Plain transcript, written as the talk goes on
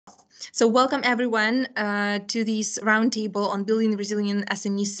So welcome everyone to this roundtable on building resilient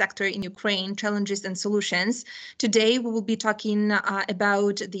SME sector in Ukraine, challenges and solutions. Today we will be talking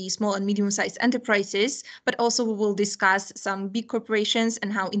about the small and medium-sized enterprises, but also we will discuss some big corporations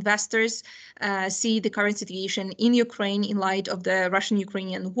and how investors see the current situation in Ukraine in light of the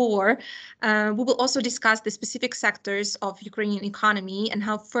Russian-Ukrainian war. We will also discuss the specific sectors of Ukrainian economy and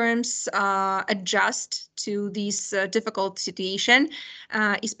how firms adjust to this difficult situation.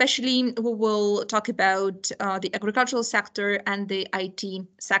 Especially, we will talk about the agricultural sector and the IT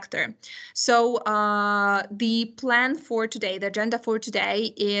sector. So the plan for today, the agenda for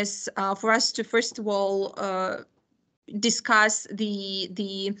today is for us to first of all discuss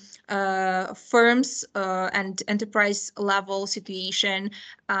the firms and enterprise level situation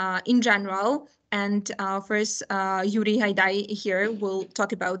in general. And first, Yurii Gaidai here will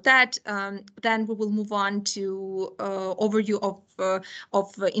talk about that. Then we will move on to overview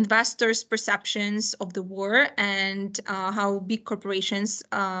of investors' perceptions of the war and how big corporations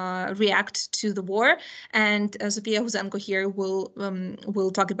react to the war. And Sofia Huzenko here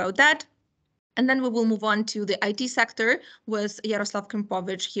will talk about that. And then we will move on to the IT sector with Yaroslav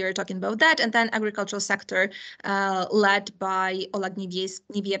Krympovich here talking about that, and then agricultural sector led by Oleg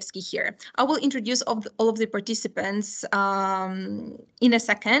Niewiewski here. I will introduce all of the participants in a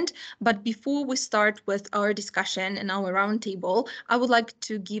second, but before we start with our discussion and our roundtable, I would like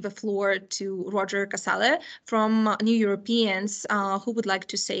to give a floor to Roger Casale from New Europeans, who would like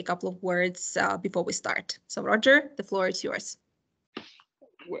to say a couple of words before we start. So Roger, the floor is yours.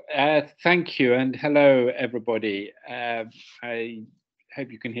 Thank you, and hello everybody. I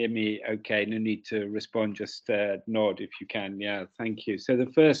hope you can hear me okay. No need to respond, just nod if you can. Yeah, thank you. So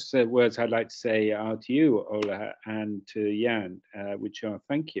the first words I'd like to say are to you, Ola, and to Jan, which are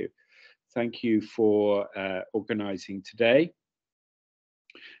thank you. Thank you for organizing today.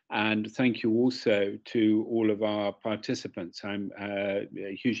 And thank you also to all of our participants. I'm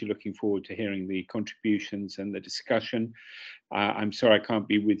hugely looking forward to hearing the contributions and the discussion. I'm sorry I can't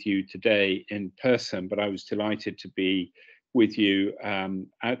be with you today in person, but I was delighted to be with you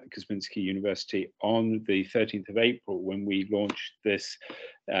at the Kosminski University on the 13th of April when we launched this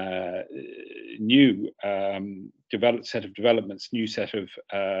new set of developments, new set of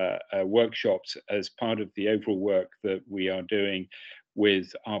workshops as part of the overall work that we are doing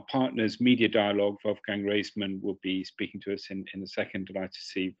with our partners, Media Dialogue. Wolfgang Reisman will be speaking to us in a second. Delighted to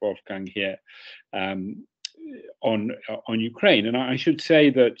see Wolfgang here on Ukraine. And I should say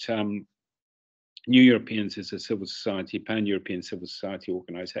that New Europeans is a civil society, pan-European civil society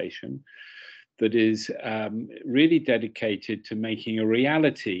organization that is really dedicated to making a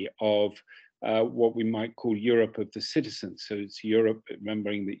reality of what we might call Europe of the citizens. So it's Europe,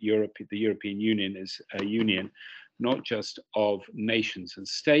 remembering that the European Union is a union not just of nations and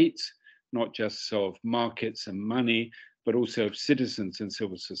states, not just of markets and money, but also of citizens and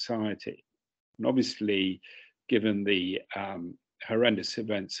civil society. And obviously, given the horrendous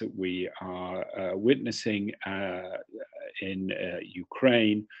events that we are witnessing in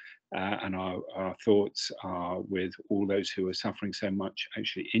Ukraine, and our thoughts are with all those who are suffering so much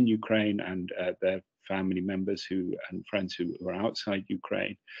actually in Ukraine and their family members and friends who are outside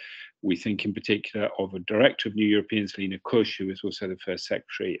Ukraine. We think in particular of a director of New Europeans, Lena Kush, who is also the first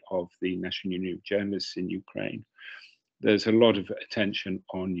secretary of the National Union of Journalists in Ukraine. There's a lot of attention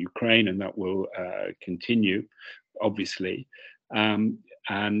on Ukraine, and that will continue, obviously. And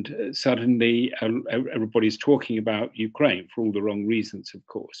suddenly everybody's talking about Ukraine for all the wrong reasons, of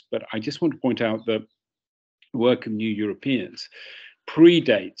course. But I just want to point out that the work of New Europeans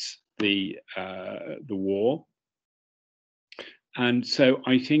predates the war. And so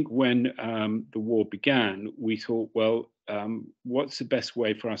I think when the war began, we thought, well, what's the best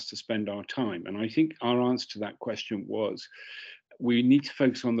way for us to spend our time? And I think our answer to that question was, we need to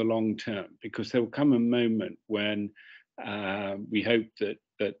focus on the long term, because there will come a moment when we hope that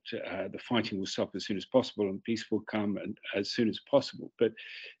the fighting will stop as soon as possible and peace will come and as soon as possible. But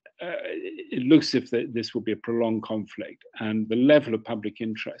it looks as if this will be a prolonged conflict, and the level of public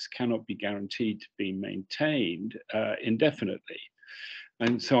interest cannot be guaranteed to be maintained indefinitely.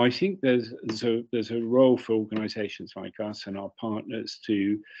 And so I think there's a role for organizations like us and our partners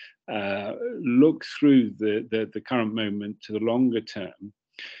to look through the current moment to the longer term,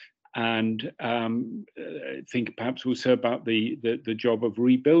 and think perhaps also about the job of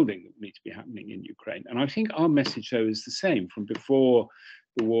rebuilding that needs to be happening in Ukraine. And I think our message, though, is the same from before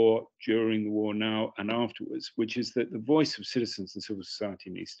the war, during the war, now and afterwards, which is that the voice of citizens and civil society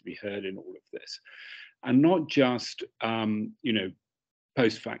needs to be heard in all of this, and not just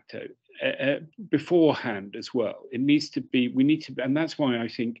post facto, beforehand as well. It needs to be, and that's why I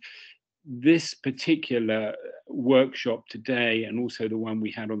think this particular workshop today and also the one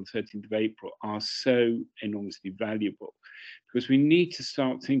we had on the 13th of April are so enormously valuable, because we need to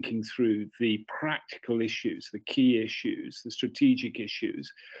start thinking through the practical issues, the key issues, the strategic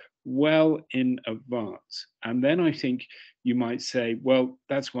issues well in advance. And then I think you might say, well,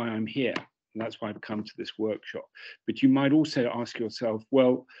 that's why I'm here. And that's why I've come to this workshop. But you might also ask yourself,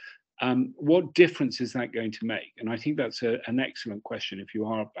 well, what difference is that going to make? And I think that's an excellent question if you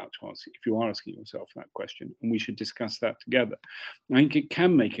are about to ask, if you are asking yourself that question, and we should discuss that together. I think it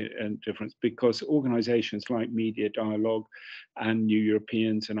can make a difference, because organizations like Media Dialogue and New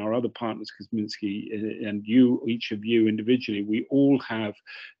Europeans and our other partners, Kosminski and you, each of you individually, we all have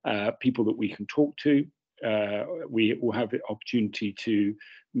people that we can talk to. We will have the opportunity to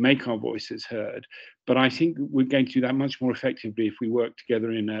make our voices heard. But I think we're going to do that much more effectively if we work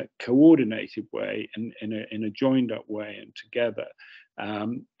together in a coordinated way and in a joined up way and together.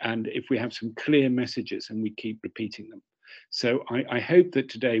 And if we have some clear messages and we keep repeating them. So I hope that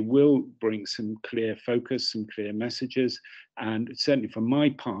today will bring some clear focus, some clear messages, and certainly for my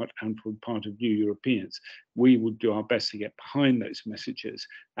part and for the part of New Europeans, we will do our best to get behind those messages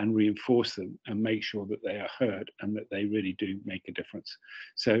and reinforce them and make sure that they are heard and that they really do make a difference.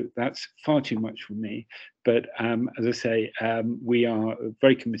 So that's far too much for me. But as I say, we are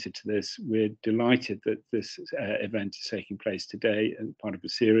very committed to this. We're delighted that this event is taking place today as part of a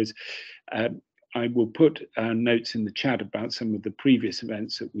series. I will put notes in the chat about some of the previous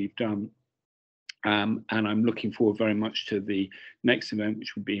events that we've done. And I'm looking forward very much to the next event,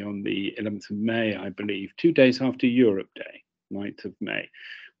 which will be on the 11th of May, I believe, 2 days after Europe Day, 9th of May,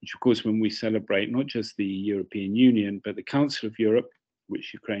 which of course, when we celebrate not just the European Union, but the Council of Europe,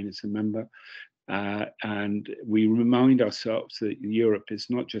 which Ukraine is a member. And we remind ourselves that Europe is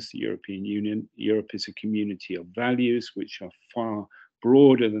not just the European Union. Europe is a community of values which are far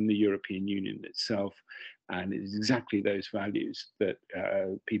broader than the European Union itself. And it is exactly those values that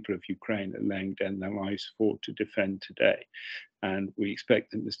people of Ukraine are laying down their lives for to defend today. And we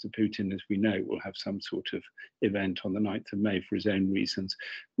expect that Mr. Putin, as we know, will have some sort of event on the 9th of May for his own reasons.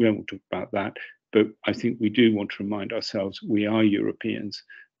 We won't talk about that. But I think we do want to remind ourselves we are Europeans.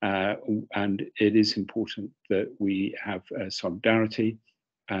 And it is important that we have solidarity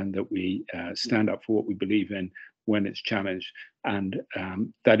and that we stand up for what we believe in when it's challenged. And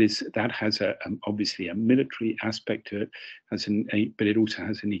that has obviously a military aspect to it, but it also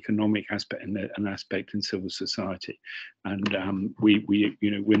has an economic aspect and an aspect in civil society. And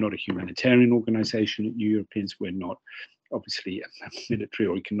we're not a humanitarian organization at New Europeans. We're not obviously a military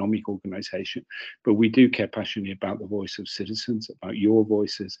or economic organization, but we do care passionately about the voice of citizens, about your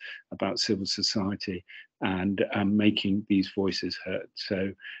voices, about civil society, and making these voices heard.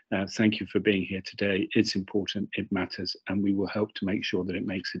 So thank you for being here today. It's important, it matters, and we will help to make sure that it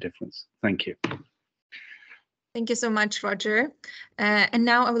makes a difference. Thank you. Thank you so much, Roger. And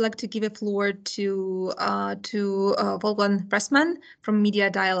now I would like to give a floor to Wolfgang Pressman from Media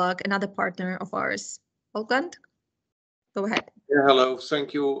Dialogue, another partner of ours. Wolfgang? Go ahead. Yeah, hello.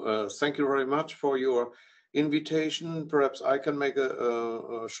 Thank you. Thank you very much for your invitation. Perhaps I can make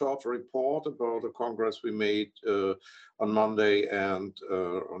a short report about the congress we made on Monday and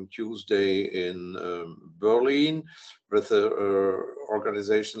on Tuesday in Berlin with the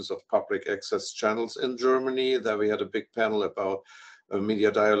organizations of public access channels in Germany. There we had a big panel about a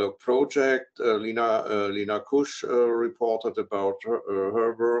media dialogue project. Lina Kusch reported about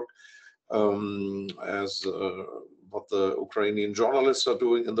her work as what the Ukrainian journalists are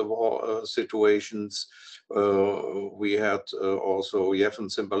doing in the war situations. We had also Yevhen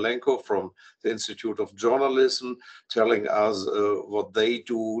Cymbalenko from the Institute of Journalism telling us what they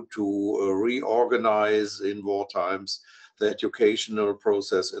do to reorganize in war times the educational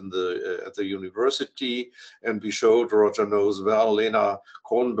process in at the university. And we showed, Roger knows well, Lena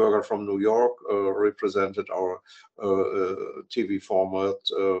Kronenberger from New York represented our TV format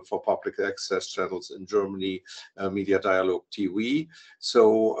for public access channels in Germany, Media Dialogue TV.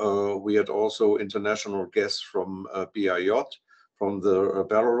 So we had also international guests from BIJ, from the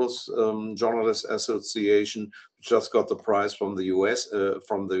Belarus Journalists Association, which just got the prize from the US,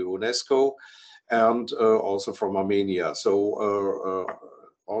 from the UNESCO, and also from Armenia. So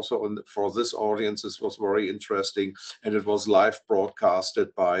also for this audience, this was very interesting, and it was live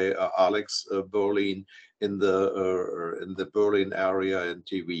broadcasted by Alex Berlin in the Berlin area in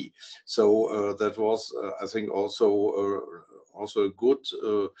TV. So that was, I think, also a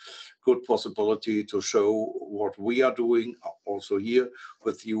good possibility to show what we are doing also here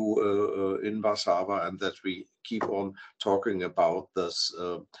with you in Warszawa, and that we keep on talking about this,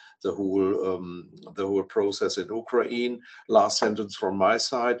 the whole process in Ukraine. Last sentence from my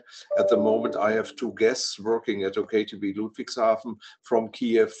side. At the moment, I have two guests working at OKTB Ludwigshafen from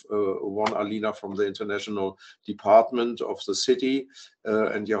Kiev, one Alina from the international department of the city,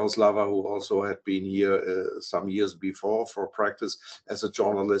 and Yaroslava, who also had been here some years before for practice as a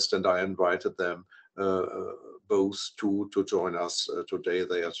journalist, and I invited them both to join us today.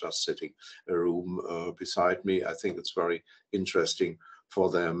 They are just sitting in a room beside me. I think it's very interesting for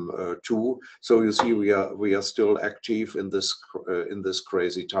them too. So you see, we are still active in this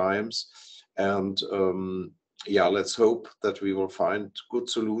crazy times, and yeah, let's hope that we will find good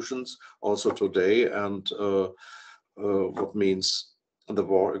solutions also today, and what means the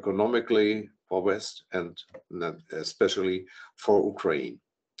war economically for West and especially for Ukraine.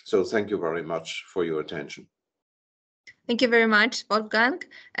 So thank you very much for your attention. Thank you very much, Wolfgang.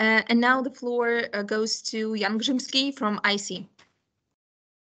 And now the floor goes to Jan Grzymski from IC.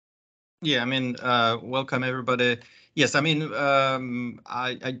 Yeah, I mean, welcome everybody. Yes, I mean,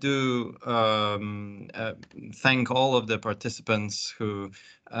 I do thank all of the participants who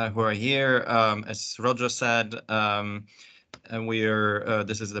are here. As Roger said, and we are.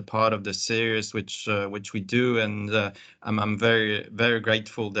 This is the part of the series which we do, and I'm very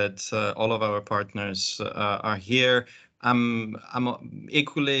grateful that all of our partners are here. I'm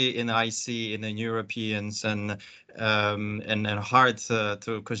equally in IC, in the Europeans, and heart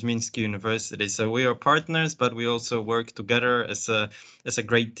to Kuzminski University. So we are partners, but we also work together as a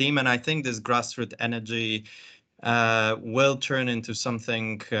great team. And I think this grassroots energy will turn into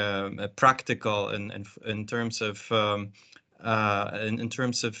something practical in terms of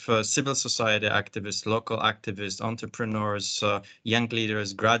civil society activists, local activists, entrepreneurs, young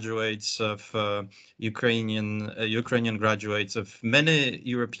leaders, graduates of Ukrainian graduates of many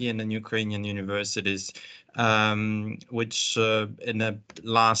European and Ukrainian universities, which in the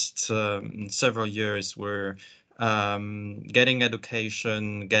last several years were getting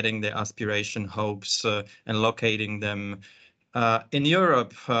education, getting their aspiration, hopes, and locating them in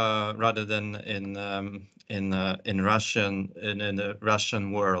Europe rather than in the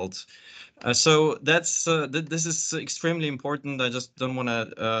Russian world. So that's this is extremely important. I just don't want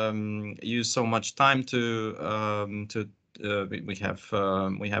to use so much time to. We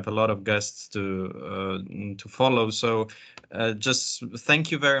have a lot of guests to follow. So just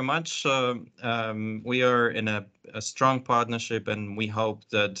thank you very much. We are in a strong partnership, and we hope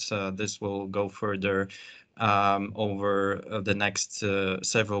that this will go further over the next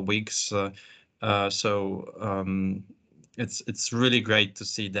several weeks. It's really great to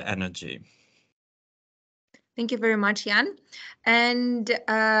see the energy. Thank you very much, Jan. And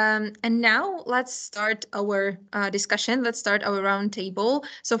now let's start our discussion. Let's start our roundtable.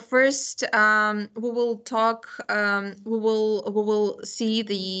 So first, we will talk. We will see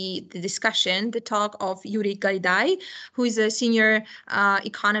the discussion, the talk of Yurii Gaidai, who is a senior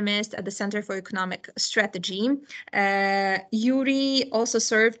economist at the Center for Economic Strategy. Yurii also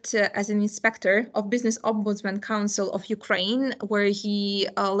served as an inspector of Business Ombudsman Council of Ukraine, where he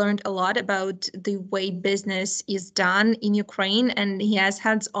learned a lot about the way business is done in Ukraine, and he has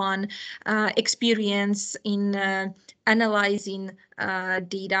hands-on experience in analyzing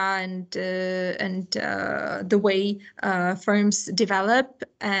data and the way firms develop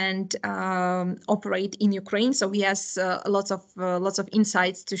and operate in Ukraine. So he has lots of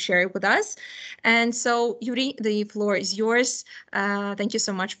insights to share with us. And so, Yurii, the floor is yours. Thank you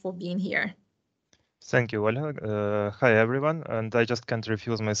so much for being here. Thank you, Olga. Hi, everyone. And I just can't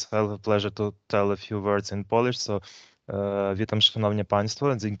refuse myself a pleasure to tell a few words in Polish. So, witam, szanowni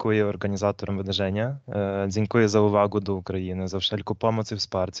państwo. Dziękuję organizatorам wydarzenia. Dziękuję za uwagę do України, za wszelką pomoc i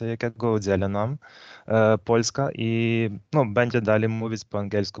wsparcie, jakiego udziela nam Polska. I będzie dalej mówić po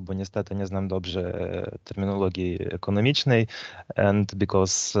angielsku, bo niestety nie znam dobrze terminologii ekonomicznej, and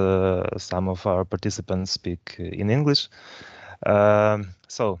because some of our participants speak in English.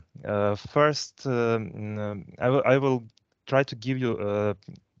 First, I will try to give you a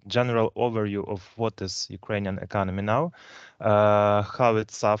general overview of what is Ukrainian economy now, how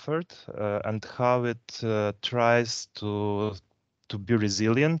it suffered, and how it tries to be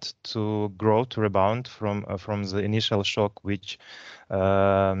resilient, to grow, to rebound from the initial shock which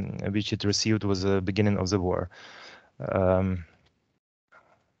it received with the beginning of the war.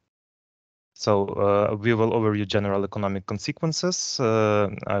 So we will overview general economic consequences.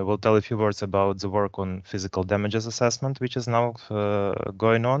 I will tell a few words about the work on physical damages assessment, which is now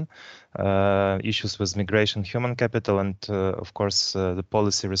going on, issues with migration, human capital, and of course the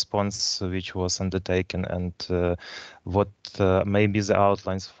policy response which was undertaken, and what may be the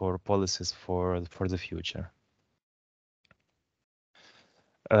outlines for policies for the future.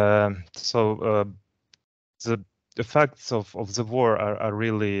 So the effects of the war are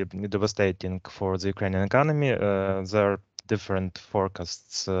really devastating for the Ukrainian economy. There are different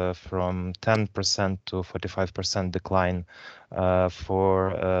forecasts from 10% to 45% decline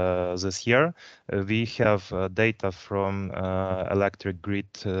for this year. We have data from electric grid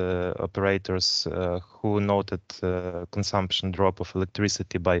operators who noted consumption drop of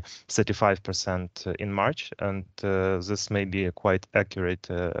electricity by 35% in March, and this may be a quite accurate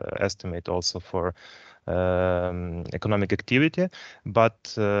estimate also for economic activity,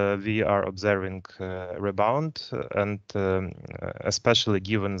 but we are observing rebound, and especially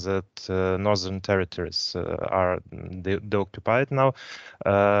given that northern territories are deoccupied now,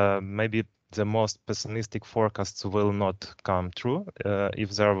 maybe the most pessimistic forecasts will not come true.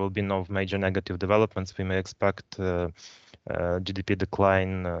 If there will be no major negative developments, we may expect GDP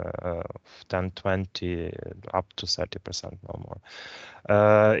decline of 10, 20, up to 30%, no more.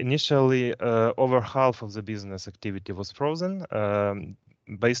 Initially, over half of the business activity was frozen.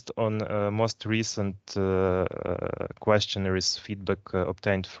 Based on most recent questionnaires, feedback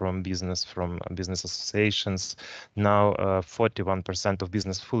obtained from business associations, now 41% of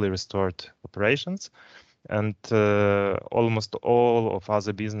business fully restored operations, and almost all of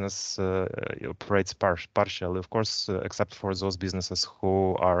other business operates partially, of course, except for those businesses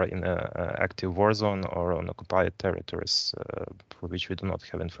who are in an active war zone or on occupied territories, for which we do not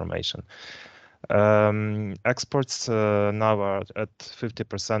have information. Exports now are at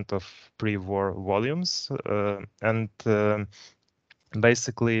 50% of pre-war volumes, and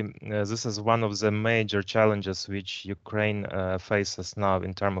basically, this is one of the major challenges which Ukraine faces now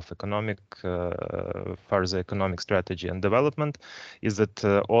in terms of further economic strategy and development, is that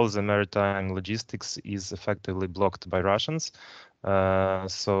all the maritime logistics is effectively blocked by Russians.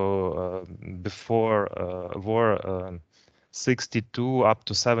 So before war, 62 up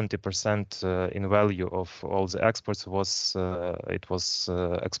to 70% in value of all the exports was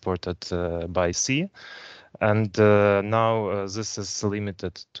exported by sea. And now this is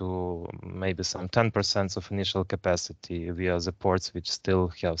limited to maybe some 10% of initial capacity via the ports, which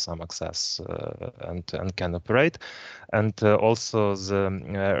still have some access and can operate. And also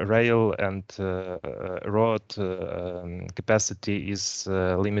the rail and road capacity is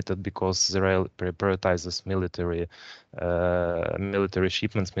limited because the rail prioritizes military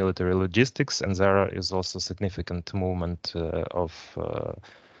shipments, military logistics, and there is also significant movement of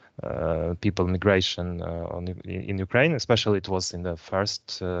people migration in Ukraine, especially it was in the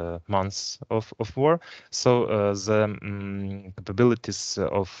first months of war. So the capabilities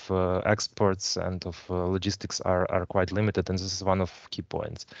of exports and of logistics are quite limited, and this is one of key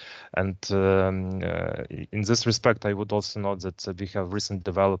points. And in this respect, I would also note that we have recent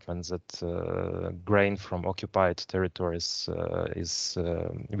developments that grain from occupied territories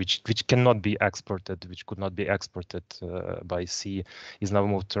which cannot be exported, which could not be exported by sea, is now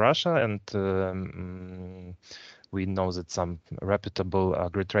moved to Russia, and we know that some reputable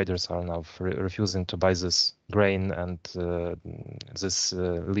agri-traders are now refusing to buy this grain, and this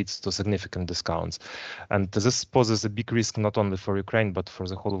leads to significant discounts. And this poses a big risk not only for Ukraine but for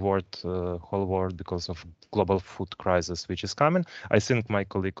the whole world because of global food crisis which is coming. I think my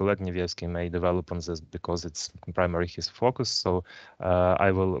colleague Oleg Nevievsky may develop on this because it's primarily his focus, so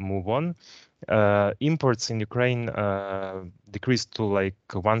I will move on. Imports in Ukraine decreased to like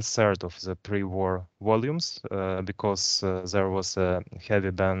 1/3 of the pre-war volumes because there was a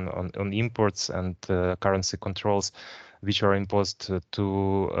heavy ban on imports and currency controls which are imposed to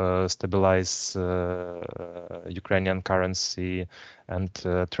stabilize Ukrainian currency and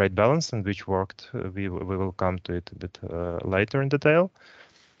trade balance, and which worked. We will come to it a bit later in detail.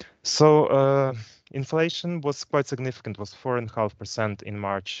 So inflation was quite significant, was 4.5% in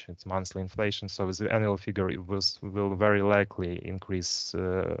March. It's monthly inflation, so the annual figure will very likely increase,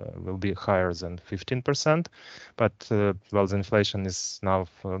 will be higher than 15%. But well, the inflation is now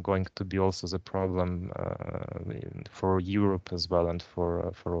going to be also the problem for Europe as well, and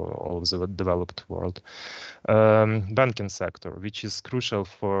for all of the developed world. Banking sector, which is crucial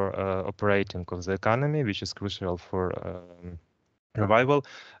for operating of the economy, which is crucial for revival,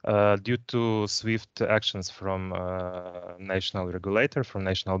 due to swift actions from national regulator, from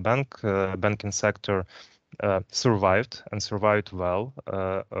national bank, banking sector survived and survived well.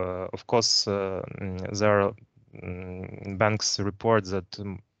 Of course, there are banks report that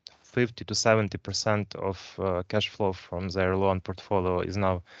 50 to 70% of cash flow from their loan portfolio is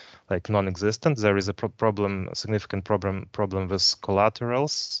now like non-existent. There is a significant problem with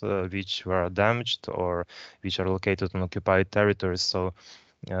collaterals which were damaged or which are located on occupied territories. So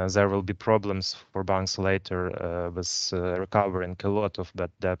there will be problems for banks later with recovering a lot of bad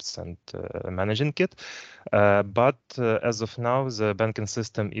debts and managing it. But as of now, the banking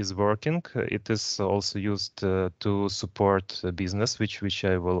system is working. It is also used to support business, which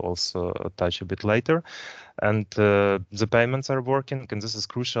I will also touch a bit later. And the payments are working, and this is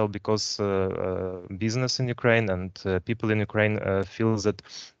crucial because business in Ukraine and people in Ukraine feel that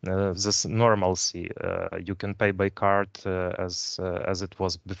this normalcy, you can pay by card as it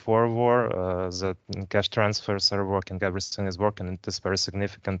was before war. The cash transfers are working, everything is working, and it is very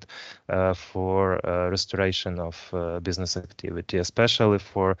significant for restoration of business activity, especially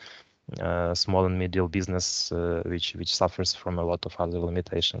for small and medium business, which suffers from a lot of other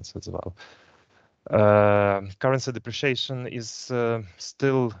limitations as well. Currency depreciation is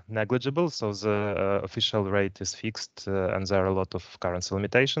still negligible, so the official rate is fixed, and there are a lot of currency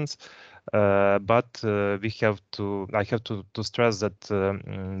limitations. But I have to stress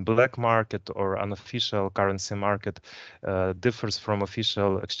that black market or unofficial currency market differs from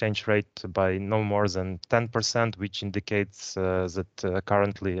official exchange rate by no more than 10%, which indicates that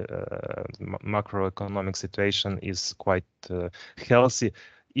currently macroeconomic situation is quite healthy,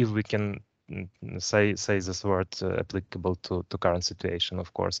 if we can say this word applicable to current situation,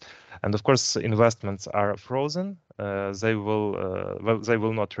 of course. And of course, investments are frozen. They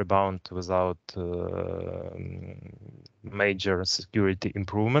will not rebound without major security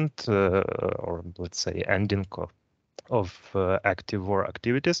improvement or let's say ending of active war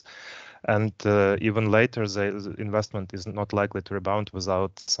activities. And even later, the investment is not likely to rebound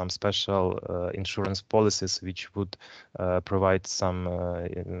without some special insurance policies, which would provide some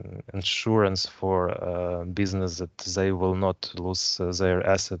insurance for business that they will not lose their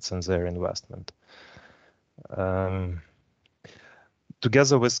assets and their investment.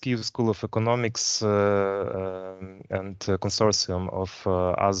 Together with Kyiv School of Economics and consortium of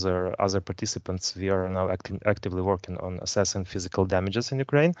other participants, we are now actively working on assessing physical damages in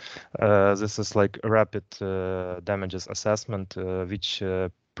Ukraine. This is like a rapid damages assessment, which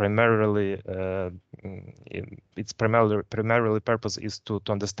primarily its primarily purpose is to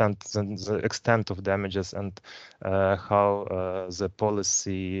understand the extent of damages and how the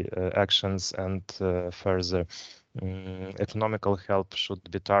policy actions and further economical help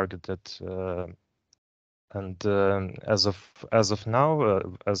should be targeted. And as of now,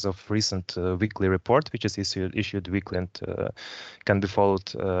 as of recent weekly report, which is issued weekly and can be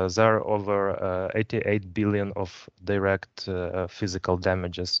followed, there are over 88 billion of direct physical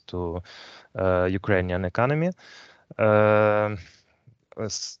damages to Ukrainian economy.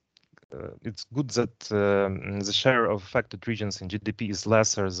 It's good that the share of affected regions in GDP is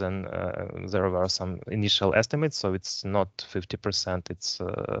lesser than there were some initial estimates. So it's not 50%, it's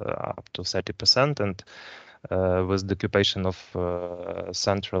up to 30%. And with the occupation of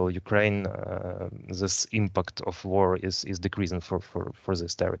central Ukraine, this impact of war is decreasing for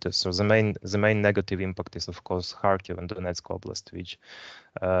this territory. So the main negative impact is, of course, Kharkiv and Donetsk Oblast, which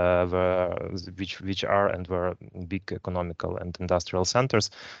are and were big economical and industrial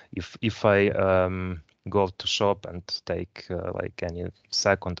centers. If I go to shop and take like any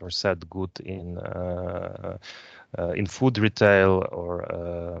second or third good in food retail or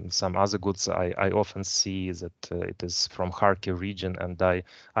some other goods, I often see that it is from Kharkiv region, and I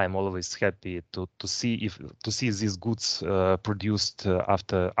am always happy to see these goods produced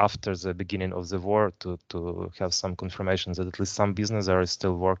after the beginning of the war, to have some confirmation that at least some business are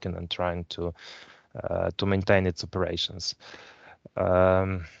still working and trying to maintain its operations.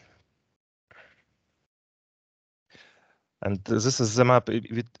 And this is the map.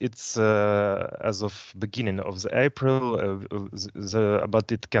 It's as of beginning of the April,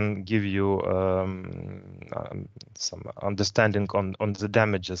 but it can give you some understanding on the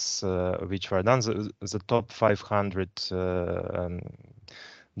damages which were done. The top 500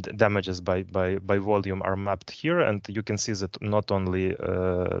 damages by volume are mapped here, and you can see that not only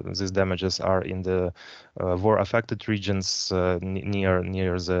these damages are in the war-affected regions near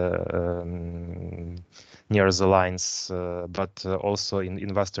the lines, but also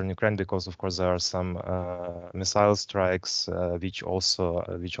in Western Ukraine, because of course there are some missile strikes which also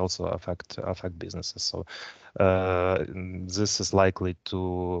affect businesses. So this is likely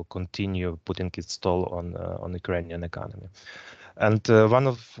to continue putting its toll on Ukrainian economy. And one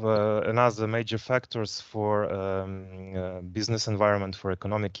of another major factors for business environment for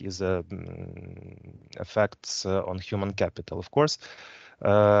economic is effects on human capital. Of course,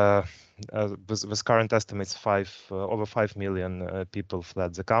 with current estimates, over 5 million people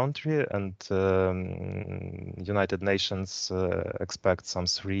fled the country, and United Nations expect some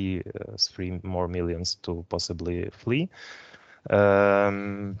 3 more millions to possibly flee.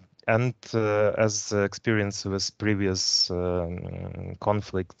 And as experience with previous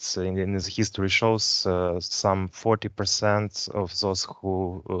conflicts in its history shows, some 40% of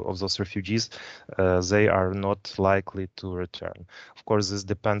those refugees they are not likely to return. Of course, this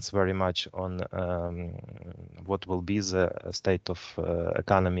depends very much on what will be the state of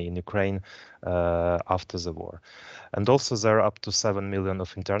economy in Ukraine after the war. And also there are up to 7 million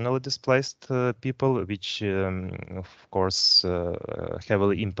of internally displaced people, which of course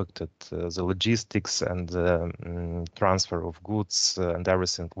heavily impacted the logistics and transfer of goods and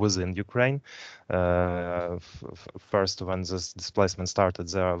everything within Ukraine. First, when this displacement started,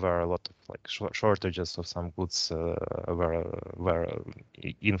 there were a lot of shortages of some goods, were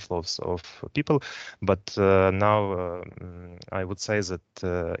inflows of people. But now I would say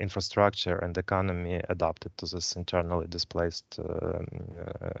that infrastructure and economy adapted to this internally displaced,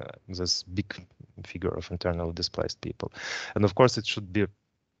 this big figure of internally displaced people. And of course, it should be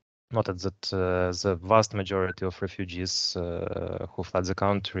noted that the vast majority of refugees who fled the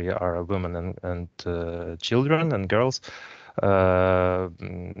country are women and children and girls.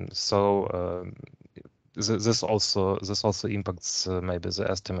 This also impacts maybe the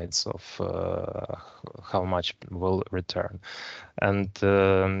estimates of how much will return, and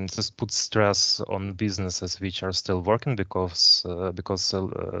this puts stress on businesses which are still working because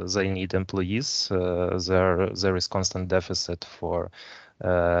they need employees. There is constant deficit for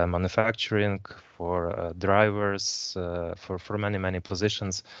manufacturing, for drivers, for many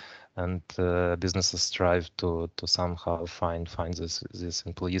positions, and businesses strive to somehow find these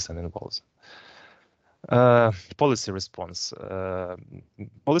employees and involve. Policy response.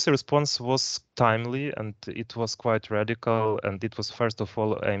 Policy response was timely, and it was quite radical, and it was first of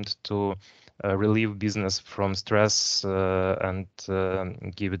all aimed to relieve business from stress and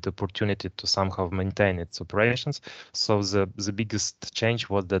give it the opportunity to somehow maintain its operations. So the biggest change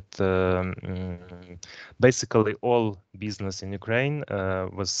was that basically all business in Ukraine,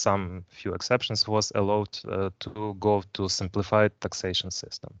 with some few exceptions, was allowed to go to simplified taxation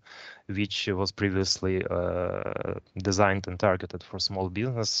system, which was previously designed and targeted for small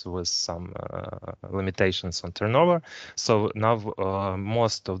business with some limitations on turnover. So now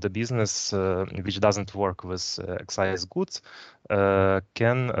most of the business which doesn't work with excise goods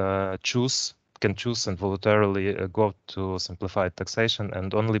can choose and voluntarily go to simplified taxation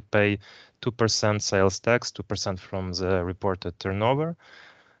and only pay 2% sales tax, 2% from the reported turnover,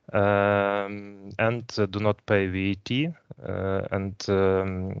 and do not pay VAT. And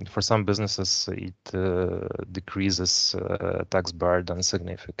for some businesses, it decreases tax burden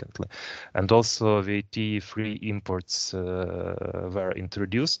significantly. And also VAT-free imports were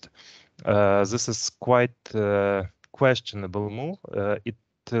introduced. This is quite a questionable move. It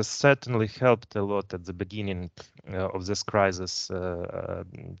certainly helped a lot at the beginning of this crisis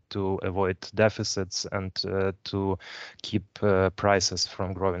to avoid deficits and to keep prices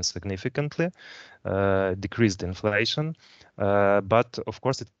from growing significantly, decreased inflation. But of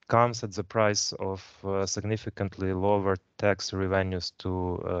course, it comes at the price of significantly lower tax revenues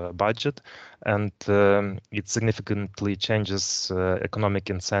to budget, and it significantly changes economic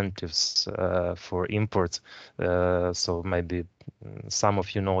incentives for imports. So maybe some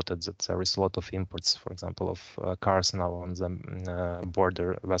of you noted that there is a lot of imports, for example, of cars now on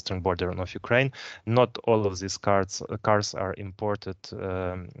the western border of Ukraine. Not all of these cars are imported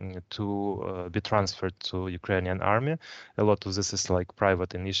to be transferred to Ukrainian army. A lot of this is like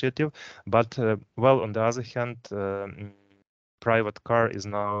private initiative, but well, on the other hand, private car is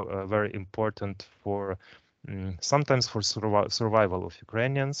now very important for sometimes for survival of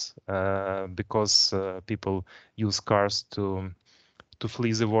Ukrainians, because people use cars to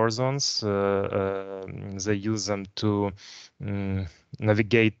flee the war zones. They use them to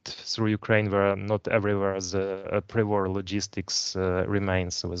navigate through Ukraine, where not everywhere the pre-war logistics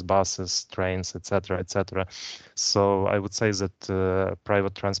remains, with buses, trains, etc., etc. So I would say that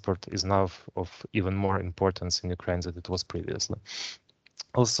private transport is now of even more importance in Ukraine than it was previously.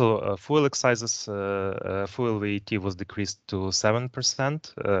 Also, fuel excises, fuel VAT was decreased to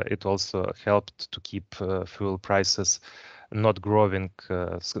 7%. It also helped to keep fuel prices not growing,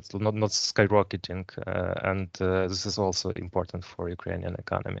 not skyrocketing, and this is also important for Ukrainian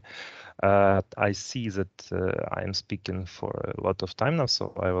economy. I see that I am speaking for a lot of time now,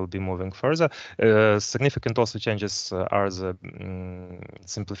 so I will be moving further. Significant also changes are the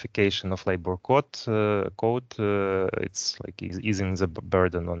simplification of labor code. It's like easing the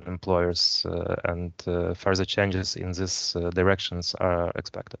burden on employers, and further changes in this directions are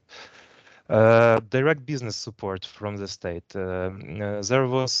expected. Direct business support from the state. There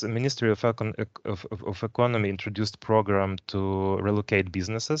was a Ministry of Economy introduced program to relocate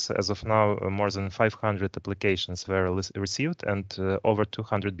businesses. As of now, more than 500 applications were received, and over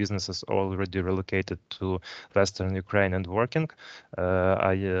 200 businesses already relocated to Western Ukraine and working.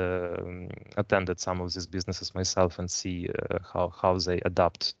 I attended some of these businesses myself and see how they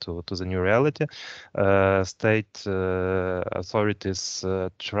adapt to the new reality. State authorities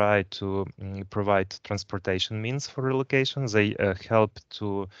try to provide transportation means for relocation. They help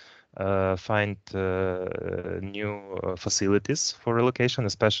to find new facilities for relocation,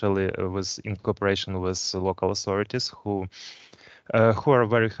 especially in cooperation with local authorities who are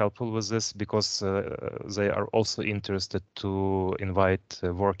very helpful with this, because they are also interested to invite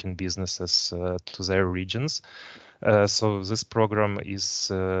working businesses to their regions. So this program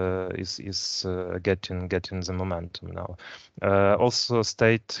is getting the momentum now. Also,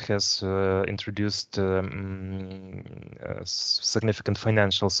 state has introduced significant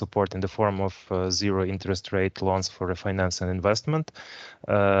financial support in the form of zero interest rate loans for refinance and investment.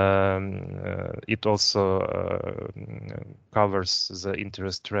 It also covers the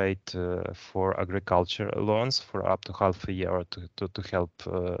interest rate for agriculture loans for up to half a year to help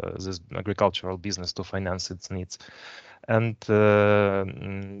this agricultural business to finance its needs. And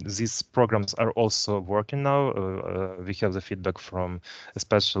these programs are also working now. We have the feedback from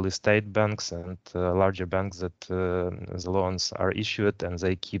especially state banks and larger banks that the loans are issued and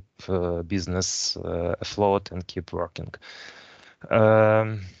they keep business afloat and keep working.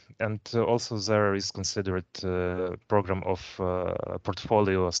 And also there is considered program of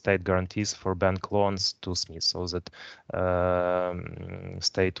portfolio state guarantees for bank loans to SMEs, so that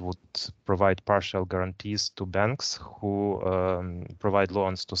state would provide partial guarantees to banks who provide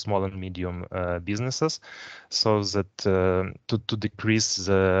loans to small and medium businesses, so that to decrease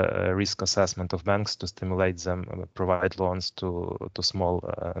the risk assessment of banks, to stimulate them provide loans to small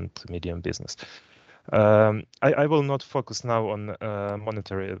and medium business. I will not focus now on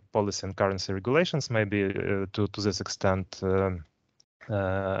monetary policy and currency regulations, maybe to this extent.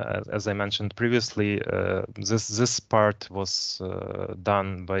 As I mentioned previously, this part was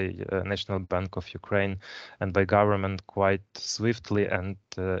done by National Bank of Ukraine and by government quite swiftly and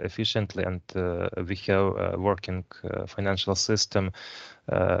efficiently, and we have a working financial system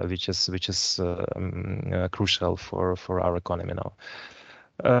which is crucial for our economy now.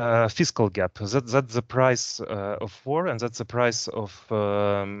 Fiscal gap, that's the price of war, and that's the price of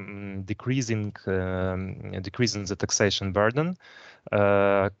decreasing the taxation burden.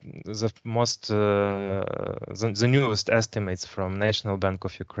 The newest estimates from National Bank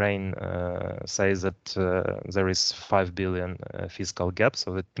of Ukraine say that there is 5 billion fiscal gap.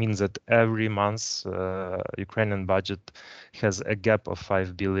 So it means that every month Ukrainian budget has a gap of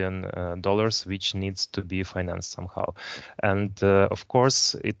 $5 billion, which needs to be financed somehow. And of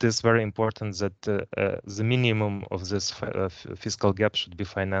course, it is very important that the minimum of this fiscal gap should be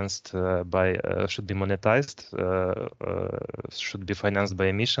financed should be monetized, should be financed by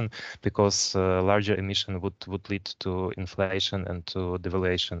emission, because larger emission would lead to inflation and to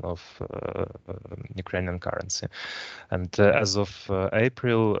devaluation of Ukrainian currency. And as of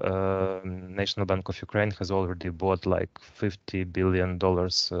April, National Bank of Ukraine has already bought like $50 billion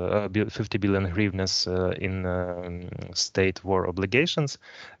hryvnias in state war obligations,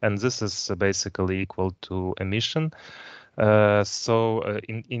 and this is basically equal to emission. So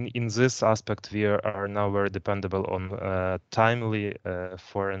in this aspect, we are now very dependable on timely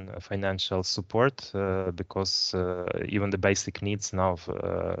foreign financial support, because even the basic needs now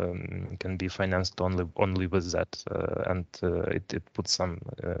can be financed only with that, and it puts some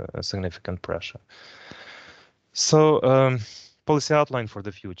significant pressure. So policy outline for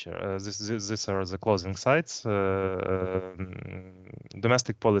the future. These are the closing sites.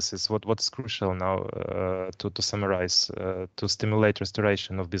 Domestic policies. What's crucial now to summarize, to stimulate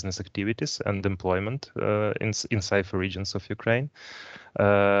restoration of business activities and employment in safer regions of Ukraine.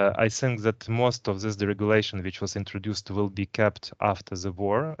 I think that most of this deregulation which was introduced will be kept after the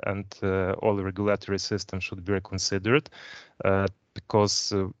war, and all the regulatory systems should be reconsidered,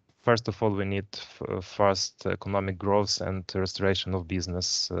 because first of all, we need fast economic growth and restoration of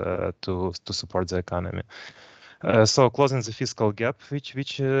business to support the economy. So closing the fiscal gap, which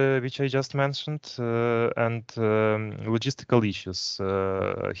I just mentioned, and logistical issues.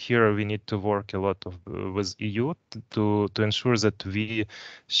 Here we need to work a lot with EU to ensure that we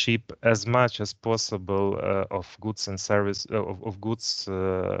ship as much as possible of goods and service of goods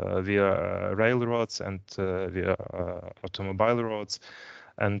via railroads and via automobile roads,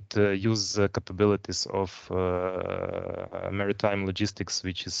 and use the capabilities of maritime logistics,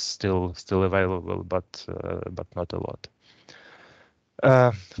 which is still available, but not a lot.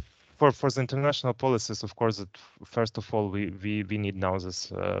 For the international policies, of course, first of all, we need now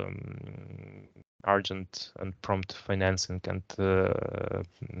this urgent and prompt financing, and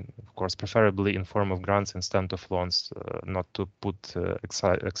of course, preferably in form of grants instead of loans, not to put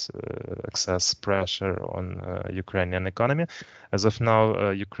excess pressure on Ukrainian economy. As of now,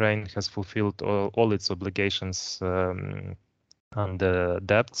 Ukraine has fulfilled all its obligations on the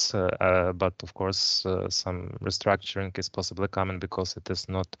debts, but of course, some restructuring is possibly coming because it is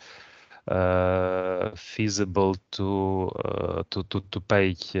not feasible to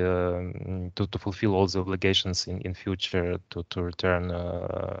pay to fulfill all the obligations in future to return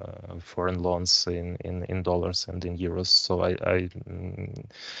foreign loans in dollars and in euros. So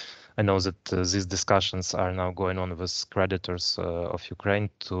I know that these discussions are now going on with creditors of Ukraine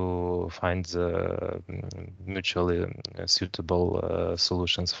to find mutually suitable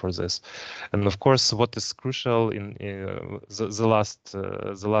solutions for this. And of course, what is crucial in the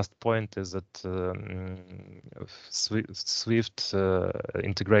last point is that swift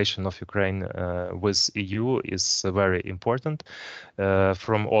integration of Ukraine with EU is very important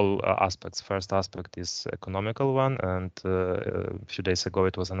from all aspects. First aspect is economical one, and a few days ago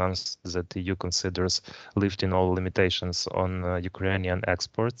it was announced that the EU considers lifting all limitations on Ukrainian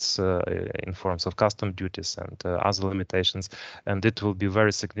exports in forms of custom duties and other limitations, and it will be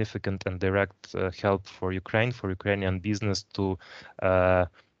very significant and direct help for Ukraine, for Ukrainian business to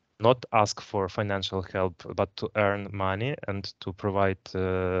not ask for financial help, but to earn money and to provide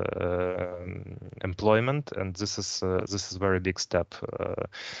employment, and this is a very big step.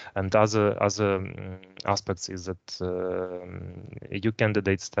 And other aspects is that EU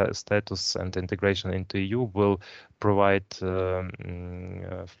candidate status and integration into EU will provide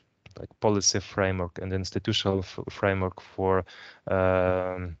like policy framework and institutional framework for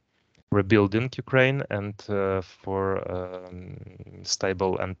rebuilding Ukraine and for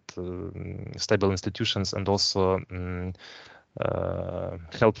stable institutions, and also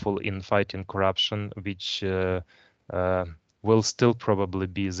helpful in fighting corruption, which will still probably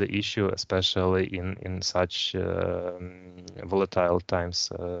be the issue, especially in such volatile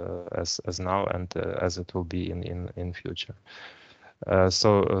times as now, and as it will be in future.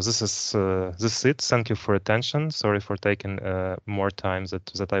 So this is it. Thank you for attention. Sorry for taking more time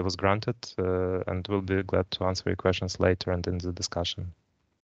that I was granted, and will be glad to answer your questions later and in the discussion.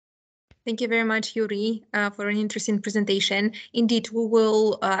 Thank you very much, Yurii, for an interesting presentation. Indeed, we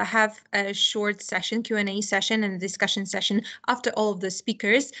will have a short session, Q&A session and a discussion session after all of the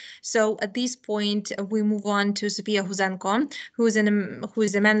speakers. So at this point, we move on to Sofia Huzenko, who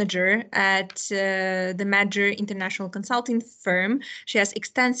is a manager at the Major International Consulting Firm. She has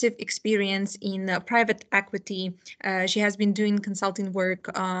extensive experience in private equity. She has been doing consulting work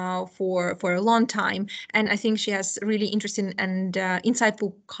for a long time, and I think she has really interesting and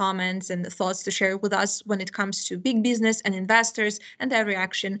insightful comments and thoughts to share with us when it comes to big business and investors and their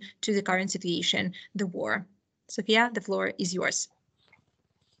reaction to the current situation, the war. Sofia, the floor is yours.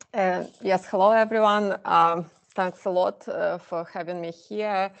 Yes, hello everyone. Thanks a lot for having me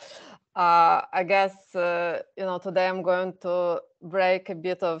here. I guess today I'm going to break a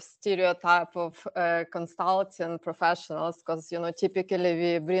bit of stereotype of consulting professionals, because typically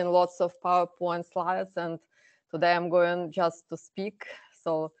we bring lots of PowerPoint slides, and today I'm going just to speak,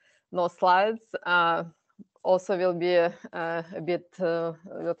 so no slides. Also will be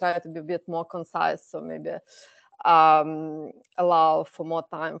we'll try to be a bit more concise, so maybe allow for more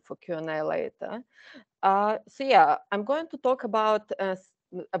time for Q&A later. So yeah, I'm going to talk about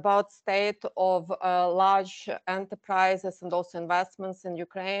state of large enterprises and also investments in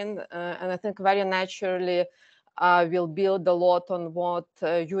Ukraine, and I think very naturally we'll build a lot on what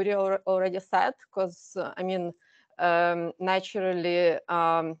Yurii already said, because I mean, naturally,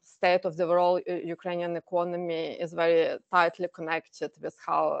 state of the overall Ukrainian economy is very tightly connected with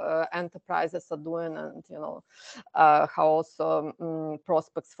how enterprises are doing, and how also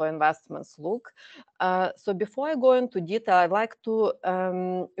prospects for investments look. So before I go into detail, I'd like to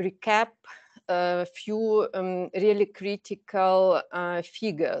recap a few really critical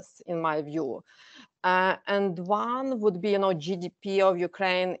figures in my view. And one would be, GDP of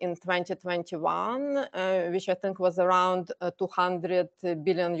Ukraine in 2021, which I think was around 200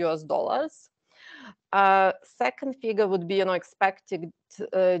 billion US dollars. Second figure would be, expected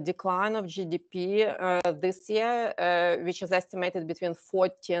decline of GDP this year, which is estimated between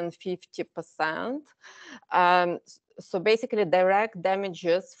 40 and 50%. So basically, direct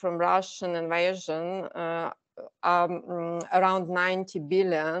damages from Russian invasion around 90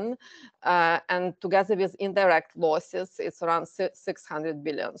 billion, and together with indirect losses, it's around 600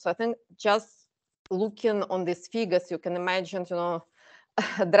 billion. So I think just looking on these figures, you can imagine,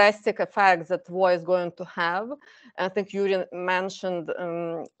 drastic effects that war is going to have. I think Yurii mentioned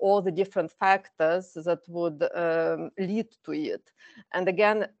all the different factors that would lead to it. And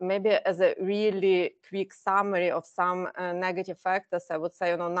again, maybe as a really quick summary of some negative factors, I would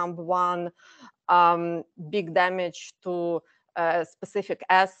say, number one, big damage to specific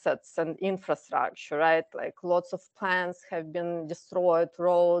assets and infrastructure, right? Like lots of plants have been destroyed,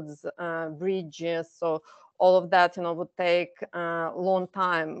 roads, bridges. So all of that, would take a long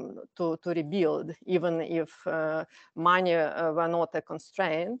time to rebuild, even if money were not a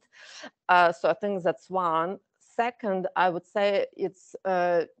constraint. So I think that's one. Second, I would say it's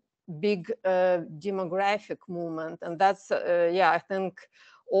a big demographic movement, and that's, I think,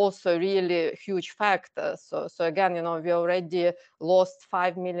 also really huge factor. So again, we already lost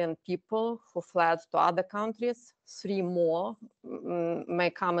 5 million people who fled to other countries. 3 more may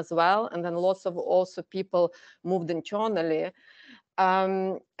come as well. And then lots of also people moved internally.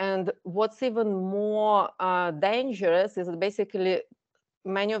 And what's even more dangerous is that basically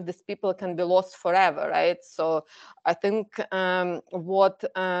many of these people can be lost forever, right? So I think what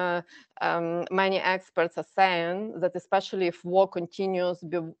many experts are saying, that especially if war continues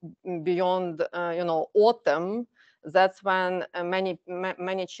beyond, autumn, that's when many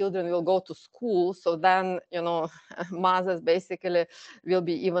children will go to school. So then, mothers basically will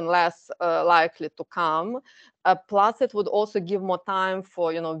be even less likely to come. Plus, it would also give more time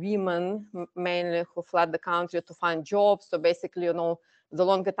for, women, mainly who fled the country, to find jobs. So basically, the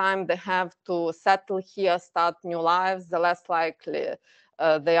longer time they have to settle here, start new lives, the less likely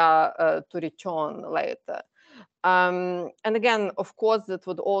they are to return later. And again, of course, that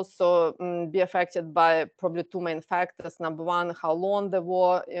would also be affected by probably 2 main factors. Number one, how long the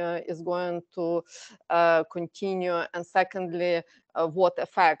war is going to continue, and secondly, what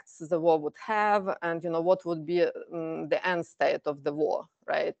effects the war would have, and what would be the end state of the war,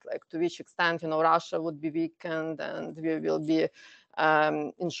 right? Like to which extent Russia would be weakened, and we will be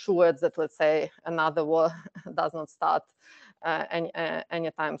ensured that, let's say, another war does not start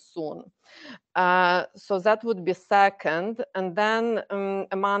anytime soon. So that would be second. And then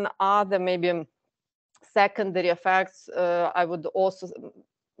among other maybe secondary effects, I would also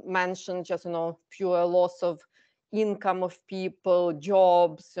mention just, pure loss of income of people,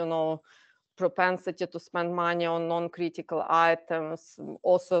 jobs, propensity to spend money on non-critical items,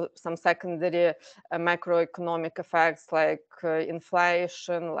 also some secondary macroeconomic effects like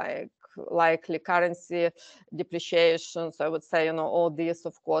inflation, like likely currency depreciation. So I would say, all this,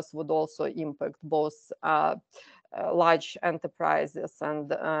 of course, would also impact both large enterprises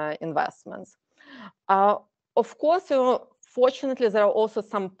and investments. Of course, fortunately, there are also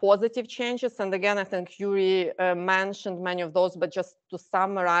some positive changes. And again, I think Yurii mentioned many of those, but just to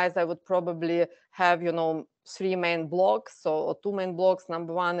summarize, I would probably have, 3 main blocks, or 2 main blocks.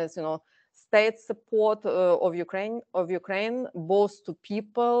 Number one is, state support of Ukraine, both to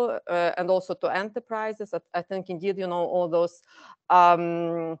people and also to enterprises. I think indeed, all those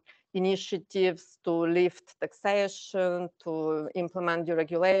initiatives to lift taxation, to implement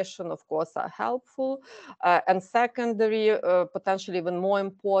deregulation, of course, are helpful. And secondary, potentially even more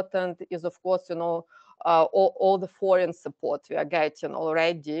important, is, of course, all the foreign support we are getting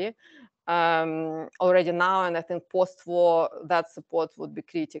already now. And I think post-war, that support would be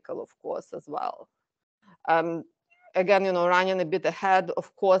critical, of course, as well. Again, running a bit ahead,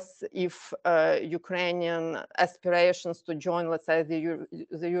 of course, if Ukrainian aspirations to join, let's say,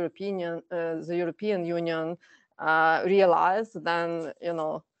 the European Union realize, then,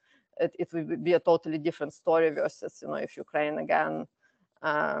 it will be a totally different story versus, if Ukraine again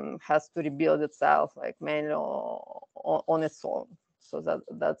has to rebuild itself, like mainly on its own. So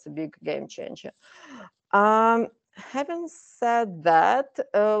that's a big game changer. Having said that,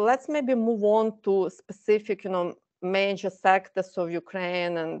 let's maybe move on to specific, major sectors of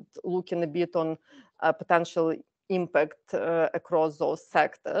Ukraine and looking a bit on potential impact across those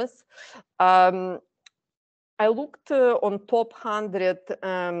sectors. I looked on top 100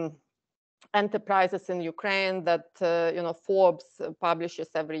 enterprises in Ukraine that Forbes publishes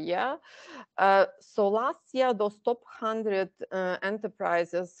every year. So last year, those top 100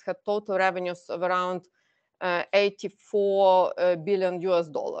 enterprises had total revenues of around 84 billion US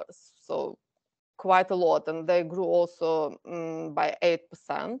dollars. So quite a lot, and they grew also by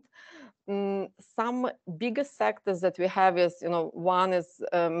 8%. Some bigger sectors that we have is, one is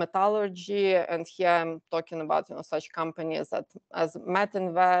metallurgy, and here I'm talking about, such companies as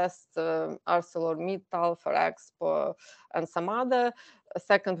Metinvest, ArcelorMittal, Ferrexpo, and some other.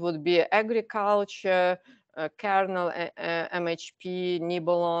 Second would be agriculture, Kernel, MHP,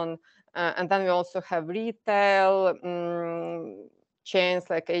 Nibelon, and then we also have retail, chains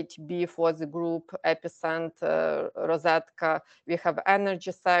like HB for the group, Epicenter, Rosetka. We have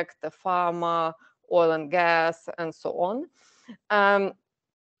energy sector, pharma, oil and gas, and so on. And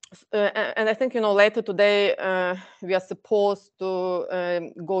I think, later today, we are supposed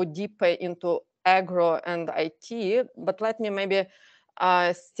to go deeper into agro and IT, but let me maybe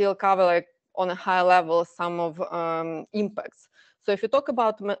still cover, like, on a high level, some of impacts. So if you talk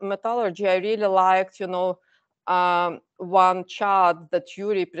about metallurgy, I really liked, one chart that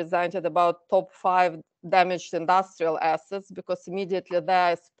Yurii presented about top 5 damaged industrial assets, because immediately there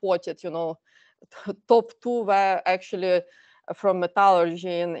I spotted, top 2 were actually from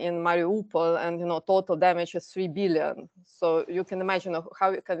metallurgy in Mariupol, and total damage is 3 billion. So you can imagine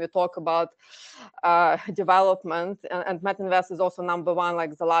how can we talk about development, and Metinvest is also #1,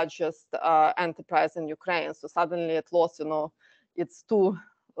 like the largest enterprise in Ukraine. So suddenly it lost, its 2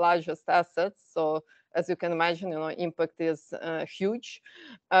 largest assets. So as you can imagine, impact is huge.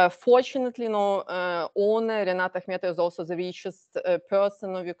 Fortunately, owner Renat Akhmetov is also the richest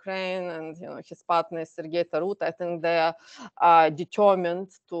person of Ukraine, and his partner is Sergei Tarut. I think they are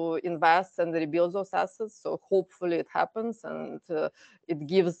determined to invest and rebuild those assets. So hopefully it happens, and it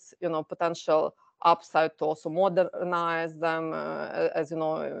gives potential upside to also modernize them. As you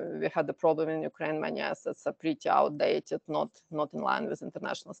know, we had the problem in Ukraine, many assets are pretty outdated, not in line with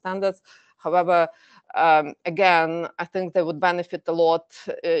international standards. However, again, I think they would benefit a lot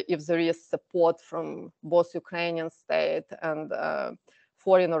if there is support from both Ukrainian state and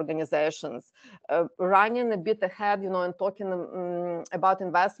foreign organizations. Running a bit ahead, and talking about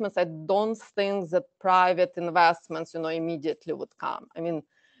investments, I don't think that private investments, immediately would come. I mean,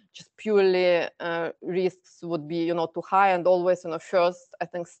 just purely risks would be, too high, and always, first, I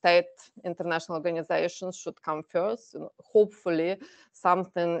think state international organizations should come first. Hopefully,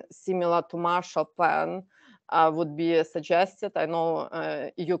 something similar to Marshall Plan would be suggested. I know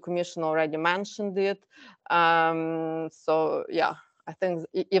EU Commission already mentioned it. So yeah, I think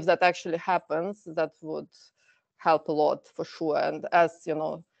if that actually happens, that would help a lot for sure. And as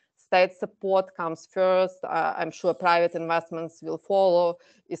state support comes first, I'm sure private investments will follow,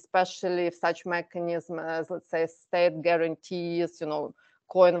 especially if such mechanism as, let's say, state guarantees,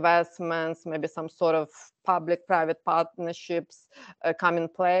 co-investments, maybe some sort of public-private partnerships come in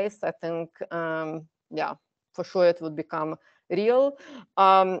place. I think, yeah, for sure it would become real.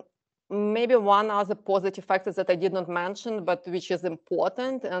 Maybe one other positive factor that I did not mention, but which is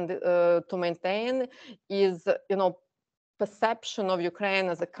important and to maintain is, perception of Ukraine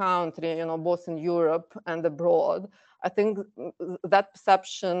as a country, both in Europe and abroad. I think that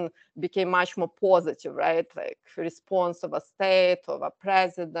perception became much more positive, right? Like response of a state, of a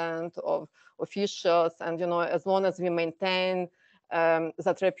president, of officials, and as long as we maintain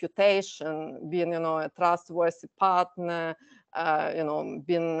that reputation, being a trustworthy partner,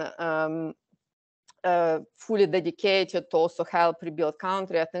 being fully dedicated to also help rebuild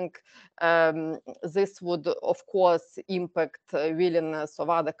country, I think this would, of course, impact willingness of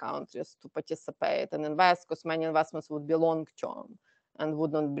other countries to participate and invest, because many investments would be long-term and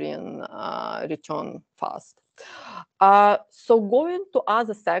wouldn't bring return fast. So going to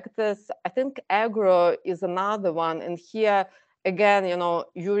other sectors, I think agro is another one, and here again,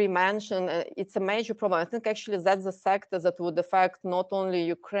 Yurii mentioned it's a major problem. I think actually that's the sector that would affect not only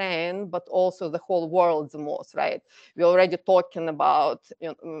Ukraine, but also the whole world the most, right? We're already talking about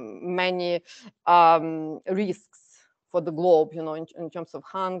many risks for the globe, in terms of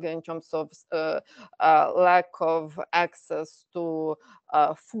hunger, in terms of lack of access to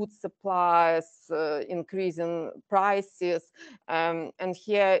food supplies, increasing prices. And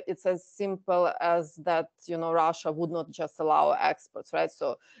here it's as simple as that, Russia would not just allow exports, right?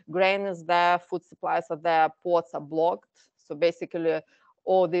 So grain is there, food supplies are there, ports are blocked. So basically,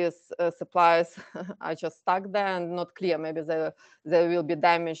 all these supplies are just stuck there and not clear. Maybe they will be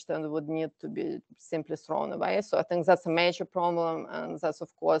damaged and would need to be simply thrown away. So I think that's a major problem. And that's,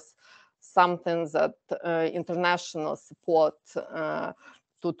 of course, something that international support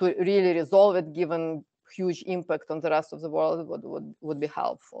to really resolve it, given huge impact on the rest of the world, would be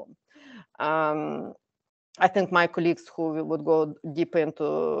helpful. I think my colleagues who would go deeper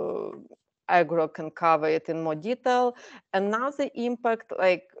into agro can cover it in more detail. Another impact,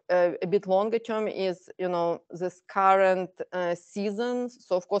 like a bit longer term, is this current season.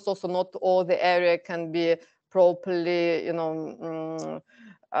 So of course, also not all the area can be properly,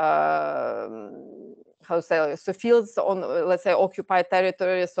 how to say, so fields on, let's say, occupied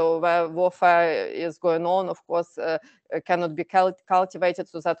territory, so where warfare is going on, of course, cannot be cultivated.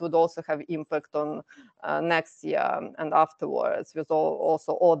 So that would also have impact on next year and afterwards, with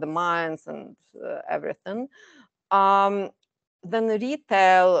also all the mines and everything. Then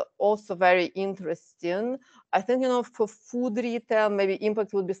retail, also very interesting. I think, for food retail, maybe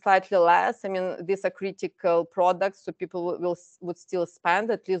impact would be slightly less. I mean, these are critical products, so people would still spend,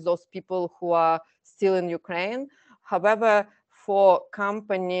 at least those people who are still in Ukraine. However, for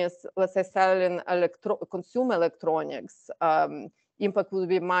companies, let's say, selling consumer electronics, impact will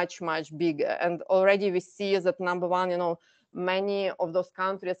be much, much bigger. And already we see that, number one, many of those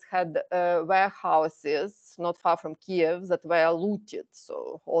countries had warehouses not far from Kiev that were looted.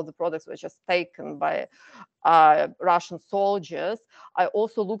 So all the products were just taken by Russian soldiers. I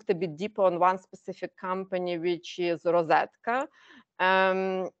also looked a bit deeper on one specific company, which is Rosetka.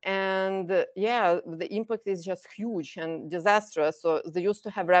 And yeah, the impact is just huge and disastrous. So they used to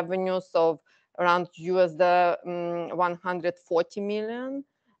have revenues of around $140 million,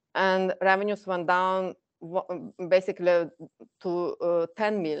 and revenues went down basically to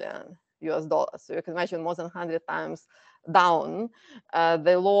 $10 million. So you can imagine, more than 100 times down.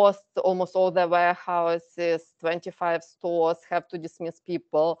 They lost almost all their warehouses, 25 stores, have to dismiss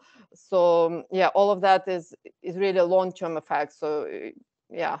people. So yeah, all of that is really a long-term effect. So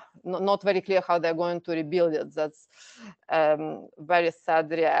yeah, not very clear how they're going to rebuild it. That's very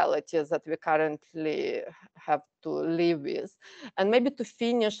sad realities that we currently have to live with. And maybe to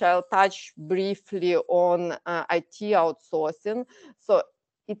finish, I'll touch briefly on IT outsourcing. So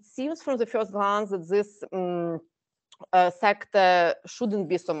it seems from the first glance that this sector shouldn't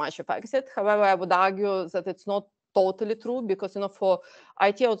be so much affected. However, I would argue that it's not totally true, because for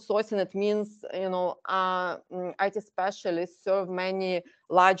IT outsourcing, it means IT specialists serve many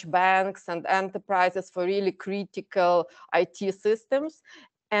large banks and enterprises for really critical IT systems.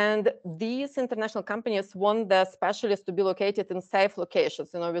 And these international companies want their specialists to be located in safe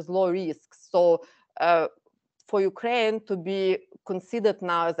locations, with low risks. So for Ukraine to be considered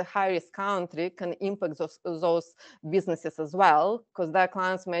now as a high-risk country can impact those businesses as well, because their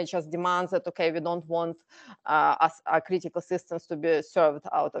clients may just demand that, okay, we don't want our critical systems to be served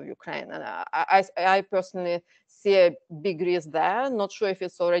out of Ukraine. And I personally see a big risk there. Not sure if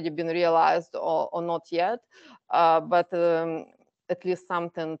it's already been realized or not yet, but at least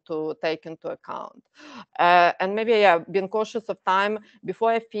something to take into account. And maybe, yeah, being cautious of time,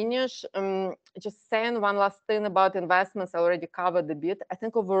 before I finish, just saying one last thing about investments. I already covered a bit. I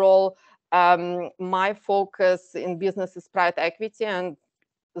think overall, my focus in business is private equity, and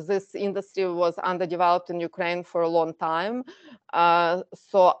this industry was underdeveloped in Ukraine for a long time.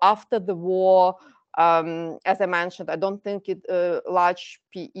 So after the war, as I mentioned, I don't think large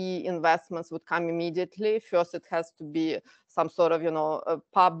PE investments would come immediately. First, it has to be some sort of,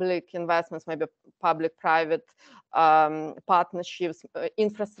 public investments, maybe public-private partnerships.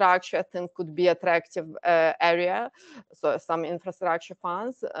 Infrastructure, I think, could be attractive area. So some infrastructure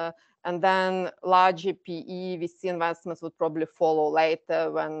funds. And then larger PE, VC investments would probably follow later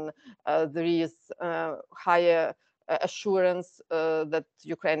when there is higher assurance that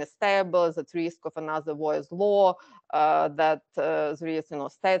Ukraine is stable, that risk of another war is low, that there is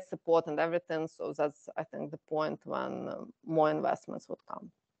state support and everything. So that's, I think, the point when more investments would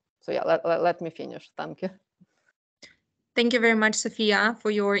come. So yeah, let me finish. Thank you. Thank you very much, Sofia,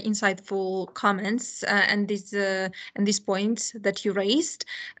 for your insightful comments and these points that you raised.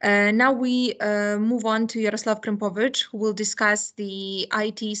 Now we move on to Yaroslav Krympovich, who will discuss the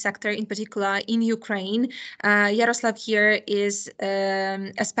IT sector in particular in Ukraine. Yaroslav here is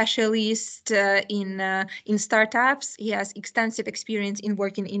a specialist in startups. He has extensive experience in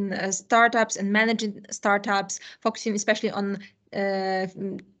working in startups and managing startups, focusing especially on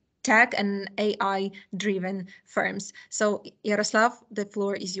tech and AI-driven firms. So Yaroslav, the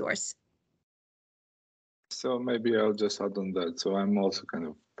floor is yours. So maybe I'll just add on that. So I'm also kind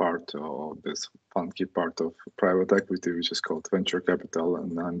of part of this funky part of private equity, which is called venture capital.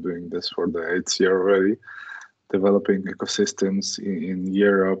 And I'm doing this for the 8th year already, developing ecosystems in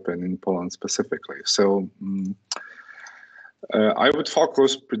Europe and in Poland specifically. So I would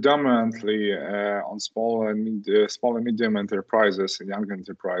focus predominantly on small and medium enterprises and young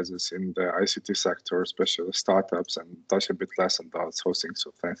enterprises in the ICT sector, especially startups, and touch a bit less on the outsourcing.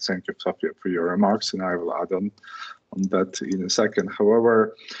 So thank you, Sophia, for your remarks, and I will add on that in a second.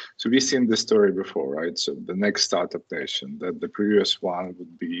 However, so we've seen this story before, right? So the next startup nation, the previous one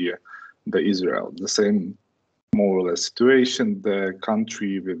would be the Israel. The same more or less situation, the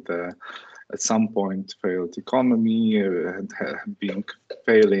country with the at some point failed economy, had been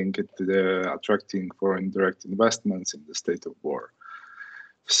failing at attracting foreign direct investments in the state of war.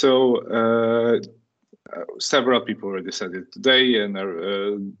 So several people already said it today, and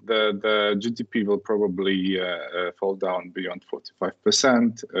the GDP will probably fall down beyond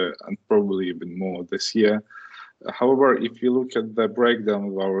 45% and probably even more this year. However, if you look at the breakdown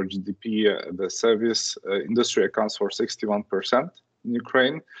of our GDP, the service industry accounts for 61% in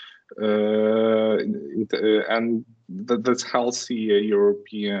Ukraine. And that's healthy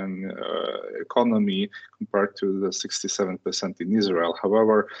European economy compared to the 67% in Israel.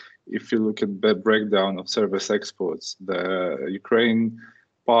 However, if you look at the breakdown of service exports, the Ukraine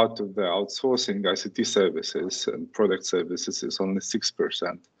part of the outsourcing ICT services and product services is only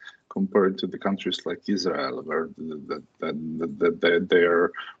 6% compared to the countries like Israel, where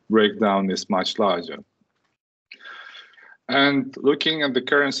their breakdown is much larger. And looking at the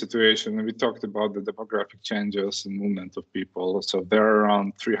current situation, we talked about the demographic changes and movement of people. So there are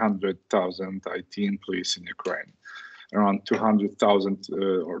around 300,000 IT employees in Ukraine, around 200,000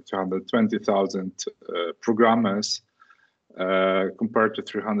 or 220,000 programmers compared to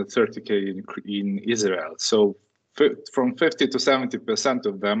 330K in Israel. So from 50 to 70%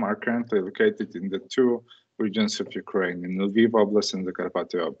 of them are currently located in the two regions of Ukraine, in Lviv Oblast and the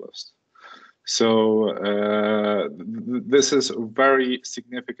Carpathy Oblast. So this is a very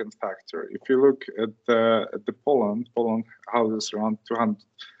significant factor. If you look at the Poland houses around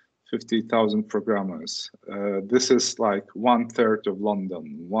 250,000 programmers. This is like 1/3 of London,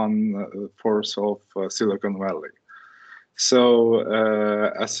 1/4 of Silicon Valley. So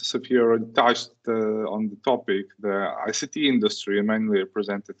as Sophia already touched on the topic, the ICT industry, mainly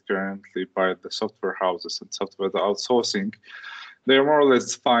represented currently by the software houses and software outsourcing, they're more or less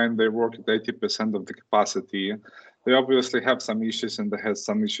fine. They work at 80% of the capacity. They obviously have some issues, and they had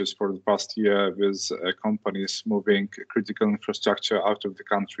some issues for the past year with companies moving critical infrastructure out of the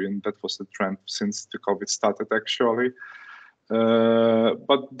country, and that was the trend since the COVID started, actually.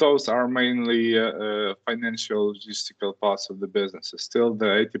 But those are mainly financial, logistical parts of the businesses. Still, the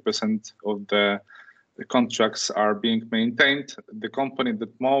 80% of the contracts are being maintained. The company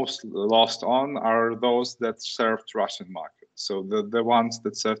that most lost on are those that served Russian markets. So the ones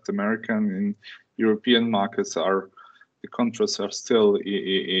that served American and European markets the contracts are still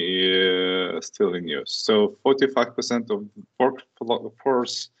in use. So 45% of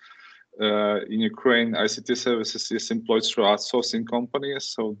workforce in Ukraine ICT services is employed through outsourcing companies.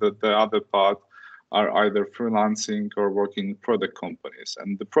 So that the other part are either freelancing or working in product companies. And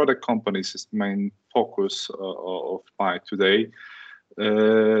the product companies is the main focus of my today.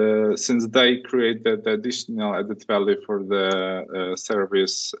 Since they create the additional added value for the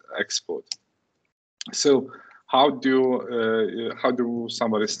service export. So how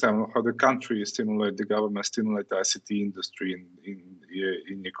the country stimulate, the government stimulate the ICT industry in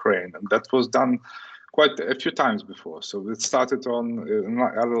Ukraine? And that was done quite a few times before. So it started on,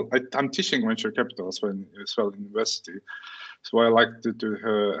 I'm teaching venture capital as well in university. So I like to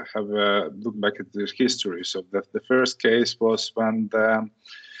have a look back at the history. So the first case was when the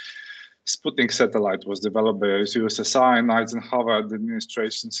Sputnik satellite was developed by USSR, and Eisenhower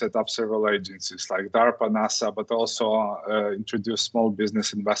administration set up several agencies like DARPA, NASA, but also introduced Small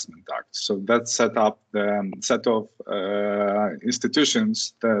Business Investment Act. So that set up the set of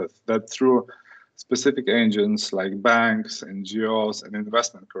institutions that through specific agents like banks, NGOs, and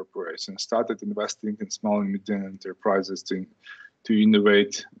investment corporations started investing in small and medium enterprises to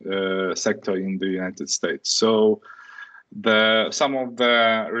innovate sector in the United States. So some of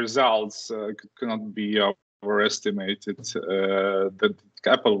the results cannot be overestimated. That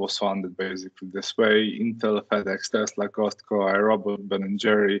Apple was founded basically this way. Intel, FedEx, Tesla, Costco, iRobot, Ben &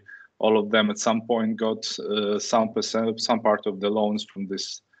 Jerry, all of them at some point got some part of the loans from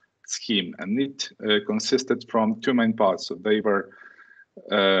this scheme, and it consisted from two main parts. So they were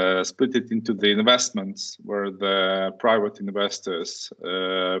split it into the investments, where the private investors,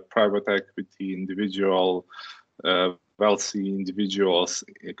 private equity, individual, wealthy individuals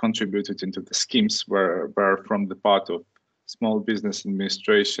contributed into the schemes, where from the part of Small Business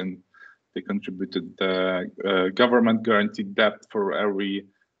Administration, they contributed the government guaranteed debt for every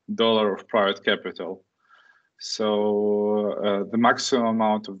dollar of private capital. So the maximum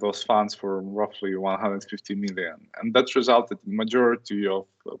amount of those funds were roughly 150 million. And that resulted in majority of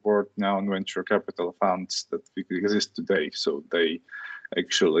world now in venture capital funds that exist today. So they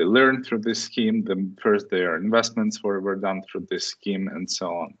actually learned through this scheme. First, their investments were done through this scheme and so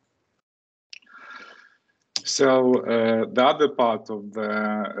on. So the other part of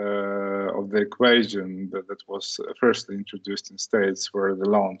the equation that was first introduced in states were the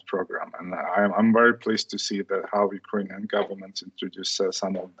loan program, and I'm very pleased to see that how Ukrainian government introduced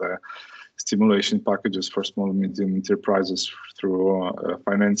some of the stimulation packages for small and medium enterprises through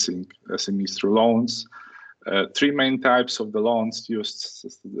financing SMEs through loans. Three main types of the loans used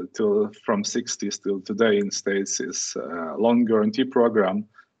from 60s till today in states is loan guarantee program,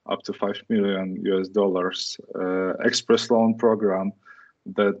 up to $5 million, express loan program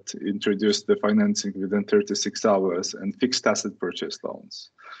that introduced the financing within 36 hours, and fixed asset purchase loans.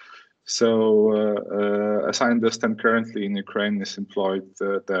 So as I understand, currently in Ukraine is employed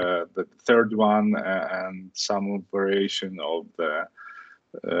the third one and some variation of the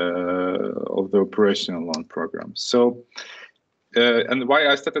operational loan program. So and why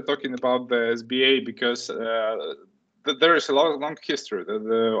I started talking about the SBA, because there is a long history of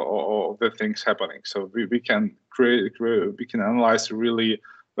the things happening. So we can analyze really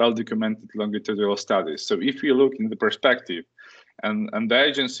well-documented longitudinal studies. So if you look in the perspective, and the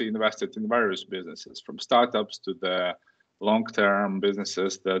agency invested in various businesses, from startups to the long-term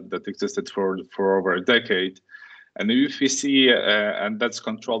businesses that existed for over a decade. And if we see, and that's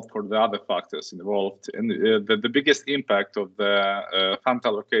controlled for the other factors involved, and the biggest impact of the fund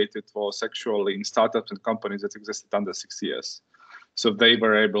allocated was actually in startups and companies that existed under 6 years. So they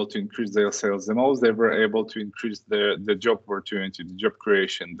were able to increase their sales the most, they were able to increase the job opportunity, the job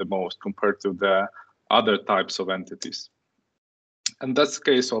creation the most compared to the other types of entities. And that's the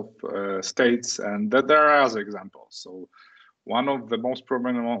case of states, and there are other examples. So one of the most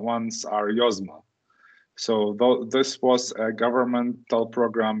prominent ones are Yozma. So this was a governmental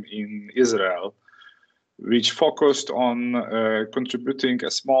program in Israel, which focused on contributing a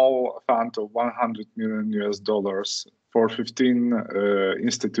small fund of $100 million for 15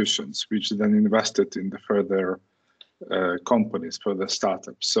 institutions, which then invested in the further companies, further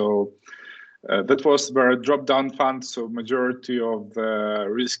startups. So that was very drop-down fund, so majority of the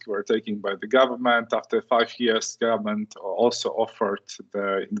risk were taken by the government. After 5 years, government also offered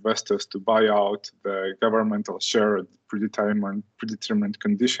the investors to buy out the governmental share at predetermined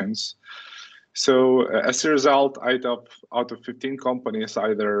conditions. So as a result, out of 15 companies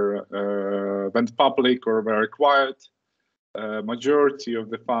either went public or were acquired. Majority of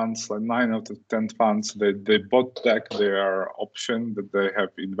the funds, like 9 out of 10 funds, they bought back their option that they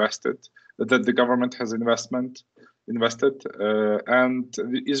have invested, that the government has invested, and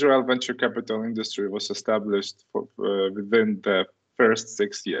the Israel venture capital industry was established within the first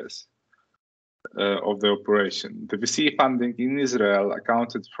 6 years of the operation. The VC funding in Israel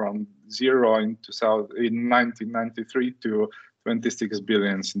accounted from zero in 1993 to 26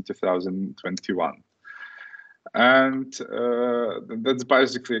 billion in 2021. And that's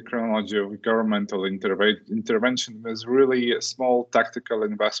basically a chronology of governmental intervention. There's really a small tactical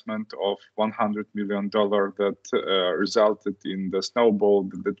investment of $100 million that resulted in the snowball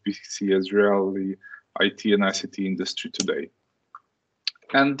that we see as really IT and ICT industry today.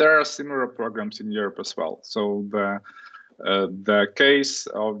 And there are similar programs in Europe as well. So the case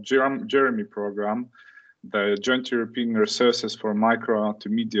of Jeremy program, the Joint European Resources for Micro to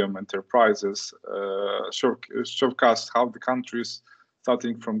Medium Enterprises, showcased how the countries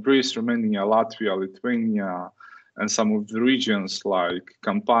starting from Greece, Romania, Latvia, Lithuania, and some of the regions like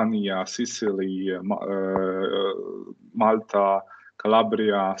Campania, Sicily, Malta,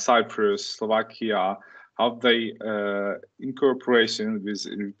 Calabria, Cyprus, Slovakia, how they, in cooperation with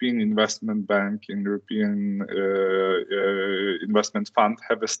European Investment Bank and European Investment Fund,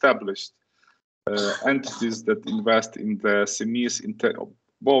 have established entities that invest in the SMEs,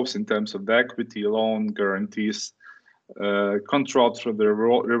 both in terms of the equity, loan, guarantees, controlled through the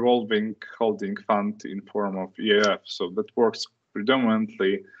revolving holding fund in form of EAF. So that works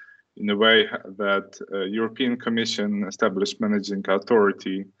predominantly in a way that European Commission established managing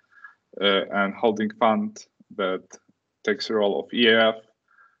authority and holding fund that takes the role of EAF,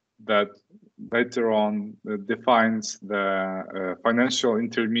 that later on defines the financial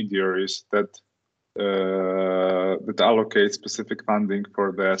intermediaries that allocate specific funding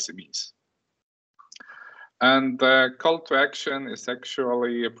for the SMEs. And the call to action is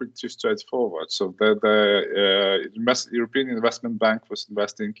actually pretty straightforward. So the European Investment Bank was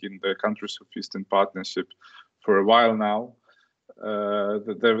investing in the countries of Eastern Partnership for a while now.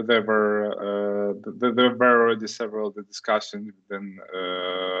 there were already several discussions within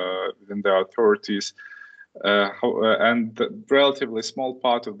the authorities, and the relatively small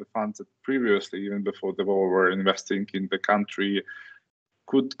part of the funds that previously, even before the war, were investing in the country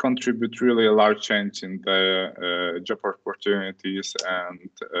could contribute really a large change in the job opportunities and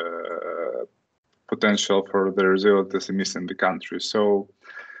potential for the resilient SMEs in the country. So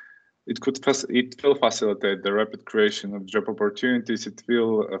it will facilitate the rapid creation of job opportunities. It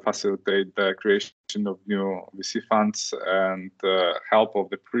will facilitate the creation of new VC funds and help of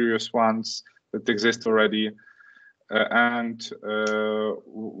the previous ones that exist already. And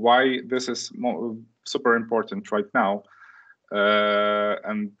why this is super important right now,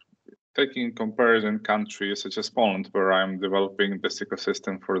 and taking comparison countries such as Poland, where I'm developing this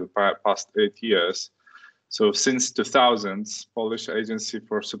ecosystem for the past 8 years. So since 2000s, Polish Agency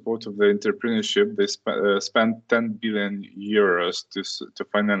for Support of the Entrepreneurship, they spent 10 billion euros to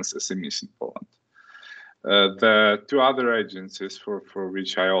finance SMEs in Poland. The two other agencies for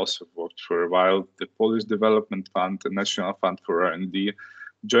which I also worked for a while, the Polish Development Fund and National Fund for R&D,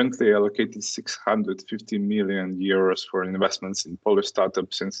 jointly allocated 650 million euros for investments in Polish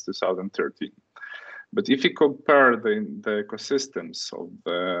startups since 2013. But if you compare the ecosystems of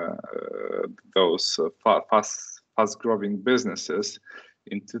those fast-growing businesses,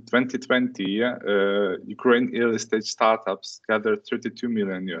 in 2020, Ukrainian early-stage startups gathered $32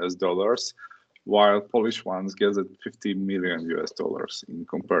 million, while Polish ones gathered $50 million in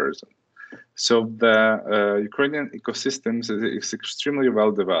comparison. So the Ukrainian ecosystem is extremely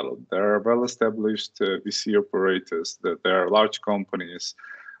well developed. There are well-established VC operators. There are large companies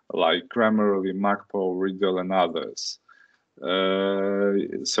like Grammarly, Magpul, Riddle, and others.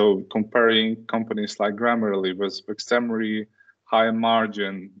 So comparing companies like Grammarly with extremely high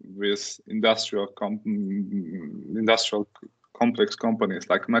margin with industrial complex companies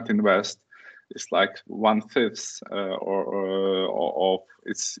like Metinvest, is like 1/5 of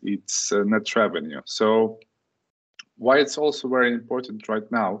its net revenue. So why it's also very important right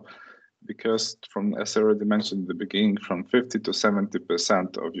now, because as I already mentioned at the beginning, from 50 to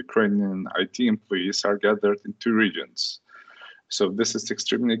 70% of Ukrainian IT employees are gathered in two regions. So this is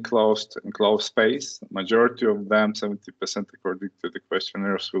extremely closed space. Majority of them, 70% according to the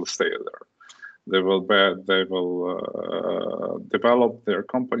questionnaires, will stay there. They will develop their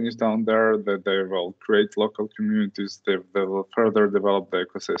companies down there, that they will create local communities, they will further develop the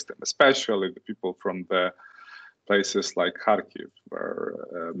ecosystem, especially the people from the places like Kharkiv, where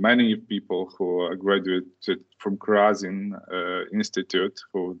many people who graduated from Kurazin Institute,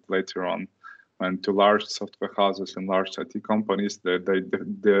 who later on went to large software houses and large IT companies, they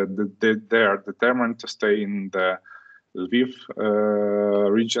are determined to stay in the Lviv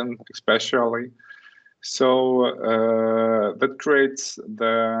region, especially. So that creates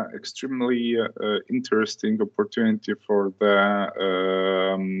the extremely interesting opportunity for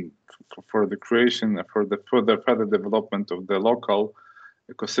the creation, for the further development of the local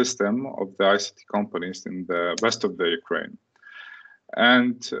ecosystem of the ICT companies in the west of the Ukraine.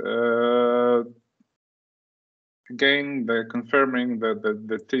 And again, confirming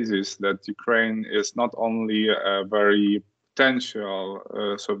the thesis that Ukraine is not only a very potential,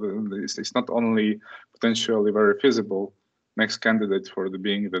 it's not only potentially very feasible next candidate for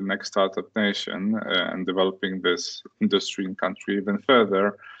being the next startup nation and developing this industry in country even further.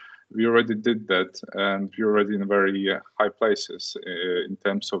 We already did that, and we're already in very high places in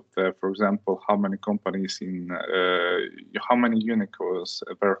terms of for example, how many companies how many unicorns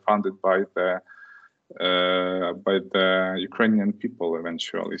were funded by the Ukrainian people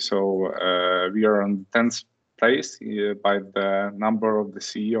eventually. So we are on 10th place by the number of the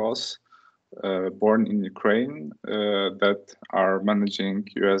CEOs born in Ukraine that are managing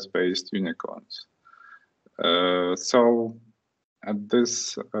US-based unicorns. So at this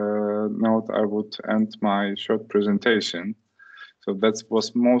note, I would end my short presentation. So that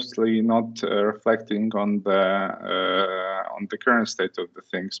was mostly not reflecting on the current state of the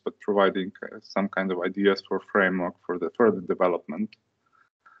things, but providing some kind of ideas for framework for the further development.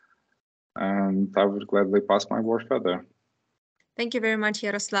 And I would gladly pass my word further. Thank you very much,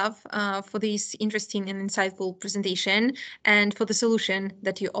 Yaroslav, for this interesting and insightful presentation and for the solution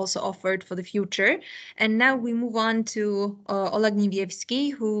that you also offered for the future. And now we move on to Oleg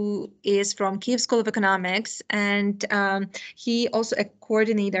Niewiewski, who is from Kyiv School of Economics, and he also a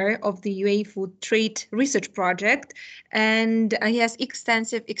coordinator of the UA Food Trade Research Project. And he has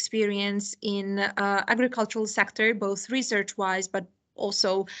extensive experience in agricultural sector, both research-wise, but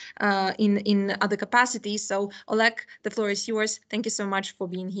also in other capacities. So Oleg, the floor is yours. Thank you so much for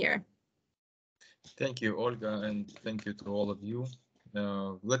being here. Thank you, Olga, and thank you to all of you.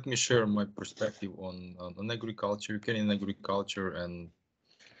 Let me share my perspective on agriculture, Ukrainian agriculture, and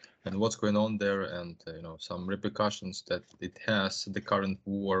what's going on there, and some repercussions that it has, the current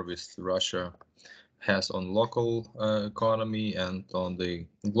war with Russia has on local economy and on the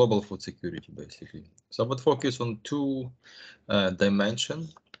global food security, basically. So I would focus on two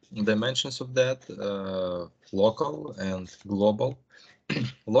dimensions of that, local and global.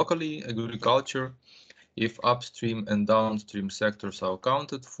 Locally, agriculture, if upstream and downstream sectors are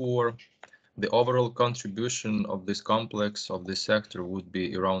accounted for, the overall contribution of this complex of this sector would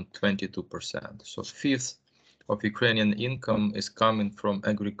be around 22%. So fifth of Ukrainian income is coming from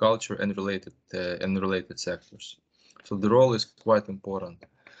agriculture and related sectors. So the role is quite important.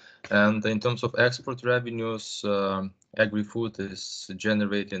 And in terms of export revenues, agri-food is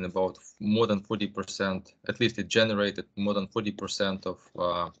generating about more than 40%. At least it generated more than 40% of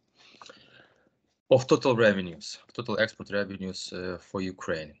total revenues, total export revenues for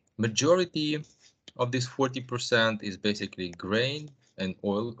Ukraine. Majority of this 40% is basically grain and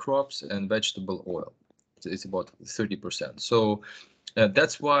oil crops and vegetable oil. It's about 30%. So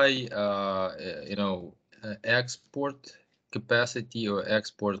that's why export capacity or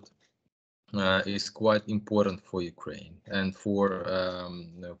export is quite important for Ukraine and for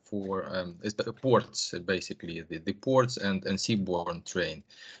ports. Basically, the ports and seaborne trade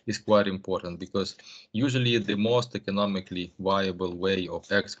is quite important, because usually the most economically viable way of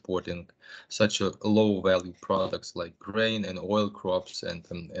exporting such a low value products like grain and oil crops and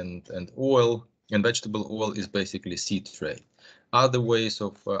oil and vegetable oil is basically sea trade. Other ways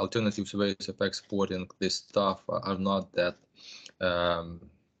of alternative ways of exporting this stuff are not that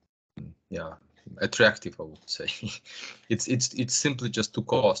attractive, I would say. it's simply just too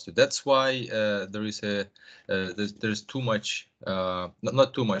costly. That's why there is there's too much,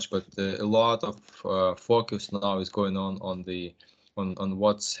 not too much, but a lot of focus now is going on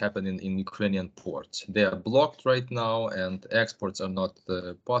what's happening in Ukrainian ports. They are blocked right now, and exports are not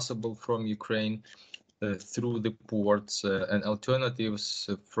possible from Ukraine through the ports, and alternatives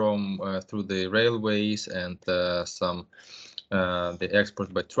from through the railways and some the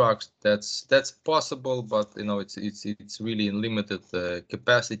export by trucks. That's possible, but it's really in limited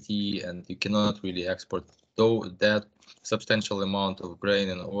capacity, and you cannot really export that substantial amount of grain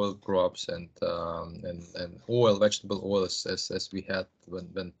and oil crops and oil, vegetable oils as we had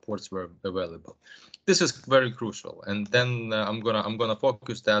when ports were available. This is very crucial, and then I'm gonna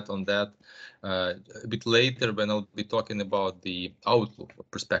focus on that a bit later when I'll be talking about the outlook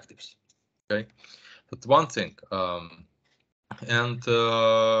perspectives. Okay, but one thing.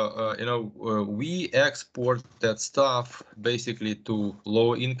 We export that stuff basically to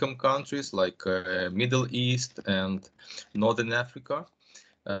low-income countries like Middle East and Northern Africa,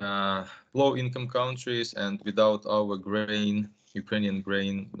 low-income countries, and without our grain, Ukrainian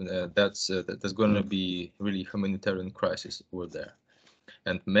grain, that's going to be really humanitarian crisis over there.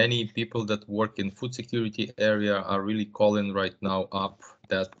 And many people that work in food security area are really calling right now up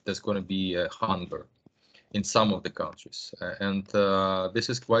that there's going to be hunger in some of the countries, and this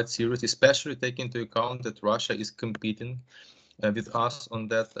is quite serious, especially taking into account that Russia is competing with us on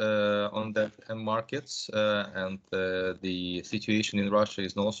that markets, and the situation in Russia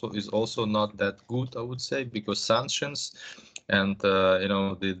is also not that good, I would say, because sanctions and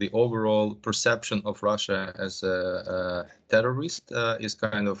the overall perception of Russia as a terrorist is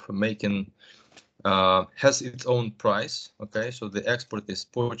kind of making. Has its own price. Okay, so the export is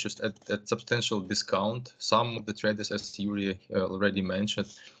purchased at substantial discount. Some of the traders, as Yurii already mentioned,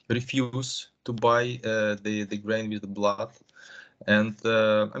 refuse to buy the grain with the blood, and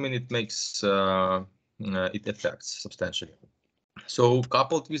I mean it makes it affects substantially. So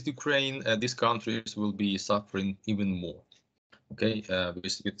coupled with Ukraine, these countries will be suffering even more. Okay,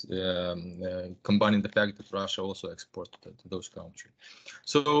 with combining the fact that Russia also exports to those countries.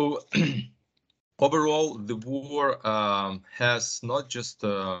 So. Overall, the war has not just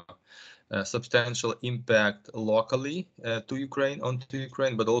a substantial impact locally onto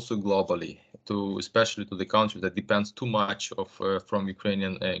Ukraine, but also globally, especially to the country that depends too much from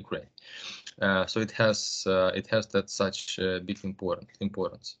Ukrainian grain. So it has that such big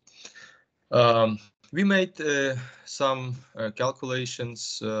importance. We made some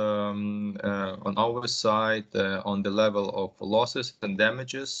calculations on our side on the level of losses and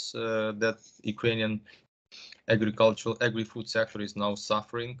damages that Ukrainian agri-food sector is now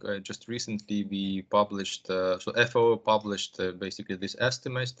suffering. Just recently we published, so FAO published basically this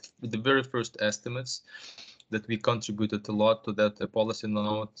estimate, the very first estimates that we contributed a lot to that policy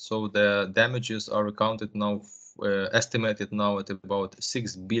note. So the damages are accounted now, estimated now at about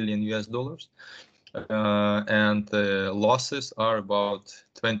 $6 billion. and the losses are about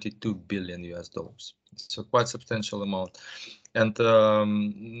 $22 billion. So quite substantial amount. And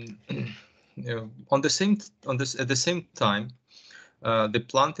at the same time, the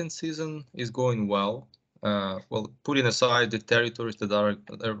planting season is going well. Well, putting aside the territories that are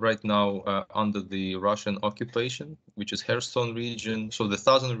right now under the Russian occupation, which is Kherson region, so the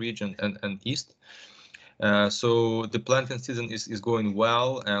southern region and east. So the planting season is going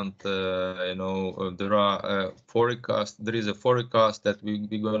well, and there are there is a forecast that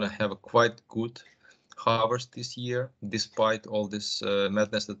we're going to have a quite good harvest this year, despite all this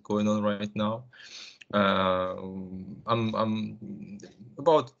madness that's going on right now. I'm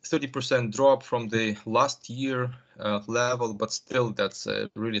about 30% drop from the last year level, but still that's a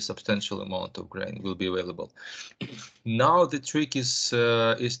really substantial amount of grain will be available. Now the trick is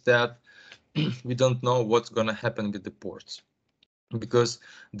that we don't know what's going to happen with the ports, because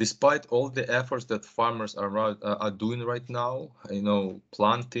despite all the efforts that farmers are doing right now,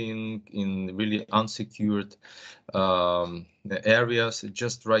 planting in really unsecured areas,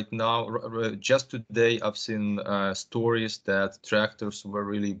 just right now, just today, I've seen stories that tractors were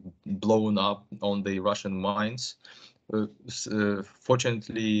really blown up on the Russian mines.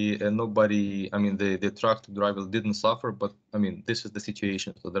 Fortunately, nobody, the tractor driver didn't suffer, but this is the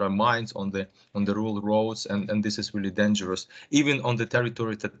situation. So there are mines on the rural roads, and this is really dangerous, even on the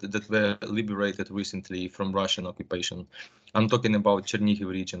territory that were liberated recently from Russian occupation. I'm talking about Chernihiv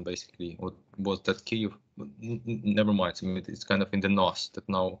region, basically. What was that, Kyiv? Never mind. It's kind of in the north that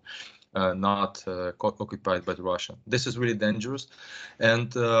now not occupied by Russia. This is really dangerous, and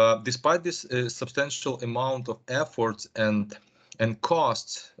despite this substantial amount of efforts and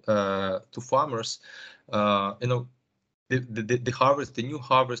costs to farmers, the new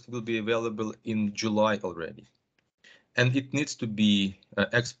harvest will be available in July already, and it needs to be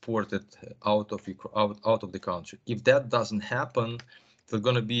exported out of the country. If that doesn't happen, there's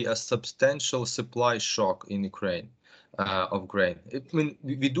going to be a substantial supply shock in Ukraine. Of grain.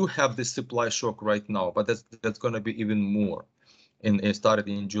 We do have this supply shock right now, but that's going to be even more started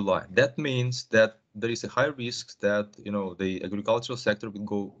in July. That means that there is a high risk that the agricultural sector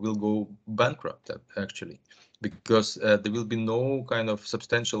will go bankrupt actually, because there will be no kind of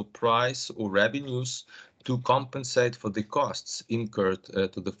substantial price or revenues to compensate for the costs incurred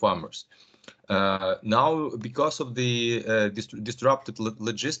to the farmers. Now, because of the disrupted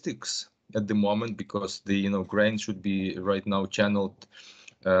logistics at the moment, because the grain should be right now channeled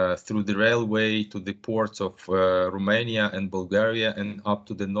through the railway to the ports of Romania and Bulgaria and up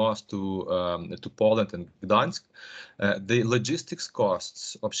to the north to Poland and Gdansk, the logistics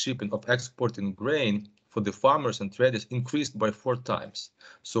costs of shipping, of exporting grain for the farmers and traders increased by 4 times.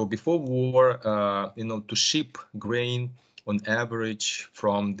 So before war, to ship grain on average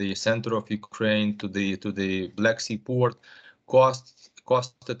from the center of Ukraine to the Black Sea port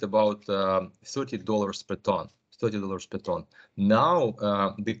costed about $30 per ton. $30 per ton. Now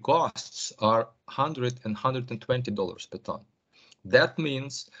the costs are $100 and $120 per ton. That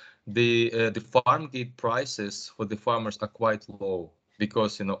means the farm gate prices for the farmers are quite low,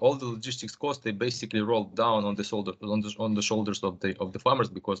 because all the logistics costs, they basically roll down on the shoulders of the farmers,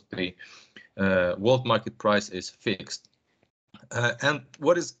 because the world market price is fixed. And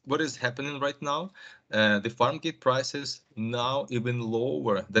what is happening right now? The farm gate prices now even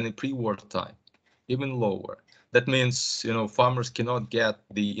lower than in pre-war time, even lower. That means farmers cannot get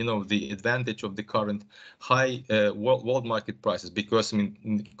the advantage of the current high world market prices, because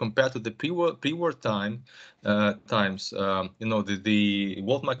compared to the pre-war times, the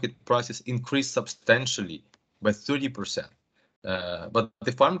world market prices increased substantially by 30%. But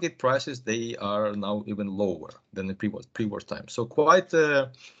the farm gate prices, they are now even lower than the pre-war time. So quite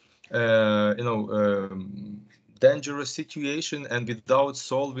dangerous situation, and without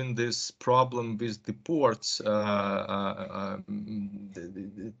solving this problem with the ports,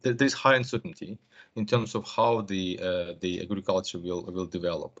 there's high uncertainty in terms of how the agriculture will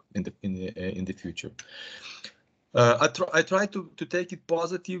develop in the future. I try to take it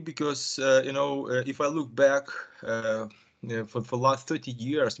positive, because if I look back, for the last 30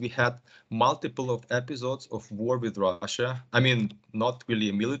 years, we had multiple of episodes of war with Russia. Not really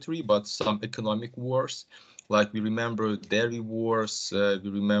a military, but some economic wars. Like we remember dairy wars, we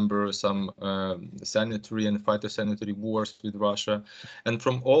remember some sanitary and phytosanitary wars with Russia. And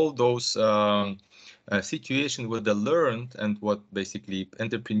from all those situations, what they learned, and what basically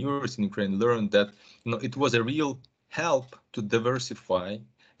entrepreneurs in Ukraine learned, that it was a real help to diversify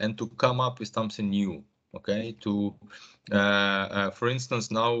and to come up with something new. Okay, to for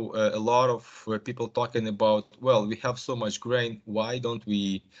instance, now a lot of people talking about, well, we have so much grain, why don't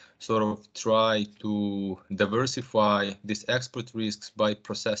we sort of try to diversify these export risks by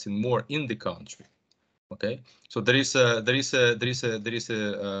processing more in the country? Okay, so there is a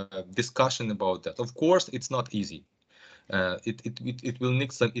discussion about that. Of course, it's not easy. It will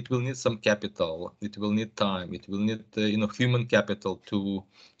need some capital. It will need time. It will need human capital to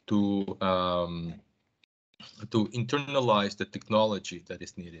internalize the technology that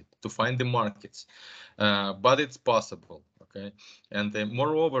is needed, to find the markets, but it's possible. Okay, and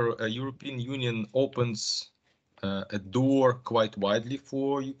moreover, European Union opens a door quite widely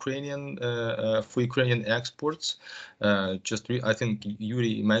for Ukrainian exports. I think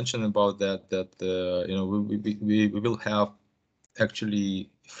Yurii mentioned about that we will have actually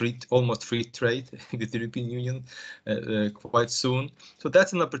almost free trade with the European Union quite soon. So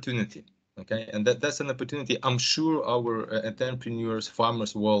that's an opportunity. Okay, and that's an opportunity I'm sure our entrepreneurs,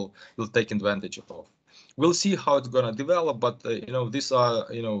 farmers will take advantage of. We'll see how it's going to develop, but these are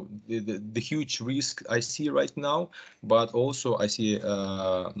the huge risk I see right now, but also I see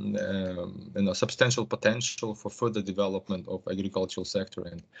substantial potential for further development of agricultural sector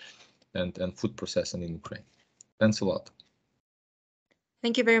and food processing in Ukraine. Thanks a lot.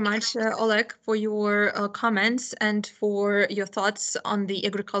 Thank you very much, Oleg, for your comments and for your thoughts on the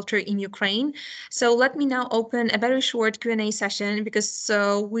agriculture in Ukraine. So let me now open a very short Q&A session because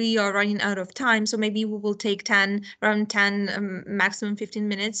we are running out of time. So maybe we will take around 10, maximum 15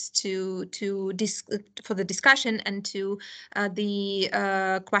 minutes for the discussion and to the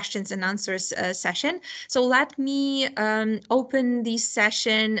questions and answers session. So let me open this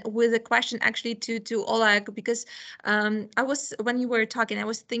session with a question actually to Oleg, because when you were talking, I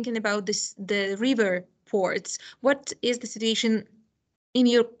was thinking about the river ports. What is the situation in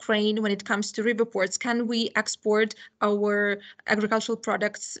Ukraine when it comes to river ports? Can we export our agricultural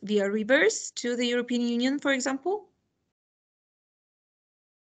products via rivers to the European Union, for example?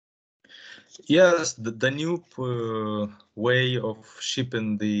 Yes, the new way of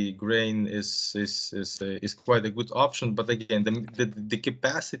shipping the grain is quite a good option, but again, the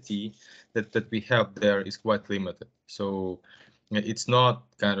capacity that we have there is quite limited. So it's not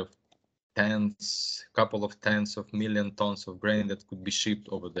kind of couple of tens of million tons of grain that could be shipped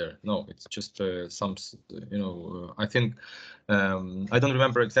over there. No, it's just some, I think, I don't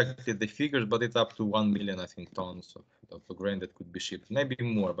remember exactly the figures, but it's up to 1 million, I think, tons of the grain that could be shipped. Maybe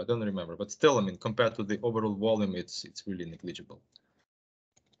more, but I don't remember. But still, I mean, compared to the overall volume, it's really negligible.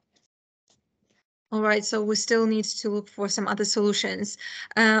 All right, so we still need to look for some other solutions.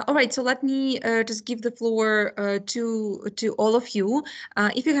 All right, so let me just give the floor to all of you.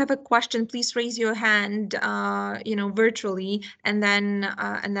 If you have a question, please raise your hand, virtually, and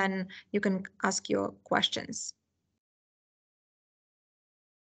then you can ask your questions.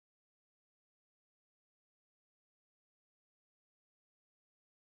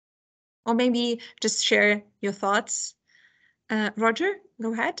 Or maybe just share your thoughts. Roger,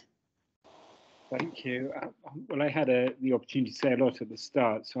 go ahead. Thank you. Well, I had the opportunity to say a lot at the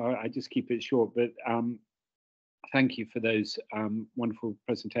start, so I just keep it short. But thank you for those wonderful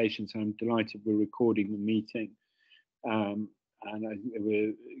presentations. I'm delighted we're recording the meeting, and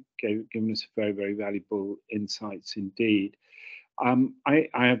we're giving us very, very valuable insights indeed. I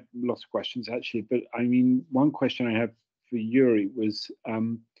have lots of questions actually, but I mean, one question I have for Yurii was,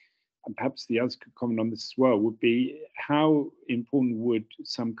 and perhaps the others could comment on this as well, would be how important would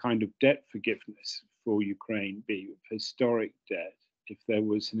some kind of debt forgiveness for Ukraine be, historic debt, if there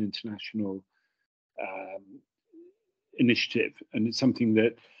was an international initiative? And it's something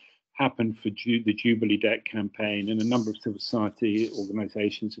that happened for the Jubilee debt campaign, and a number of civil society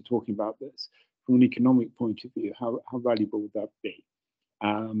organizations are talking about this. From an economic point of view, how valuable would that be?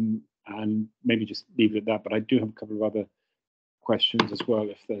 And maybe just leave it at that, but I do have a couple of other questions as well,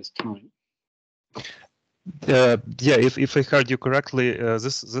 if there's time. Yeah, if I heard you correctly,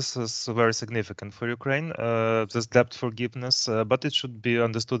 this is very significant for Ukraine, this debt forgiveness, but it should be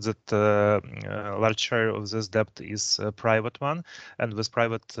understood that a large share of this debt is a private one, and with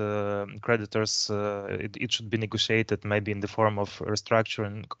private creditors, it should be negotiated maybe in the form of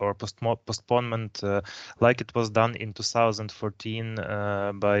restructuring or postponement, like it was done in 2014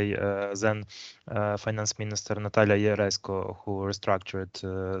 by then Finance Minister Natalia Yeresko, who restructured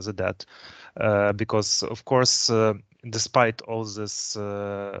the debt. Because of course despite all this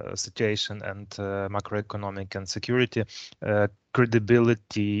situation and macroeconomic and security,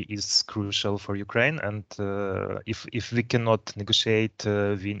 credibility is crucial for Ukraine, and if we cannot negotiate,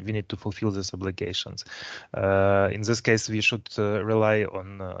 we need to fulfill these obligations. In this case, we should rely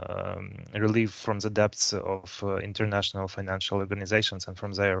on relief from the debts of international financial organizations and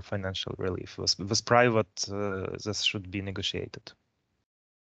from their financial relief. With private, this should be negotiated.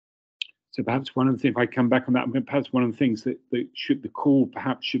 So perhaps one of the things, if I come back on that, perhaps one of the things that the call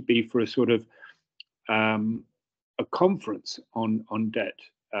perhaps should be for a sort of a conference on debt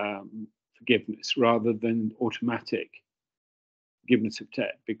forgiveness rather than automatic forgiveness of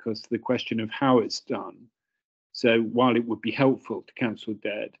debt, because the question of how it's done. So while it would be helpful to cancel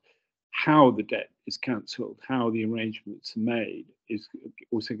debt, how the debt is cancelled, how the arrangements are made is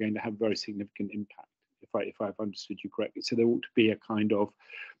also going to have very significant impact, if I've understood you correctly. So there ought to be a kind of,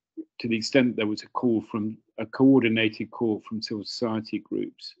 to the extent there was a coordinated call from civil society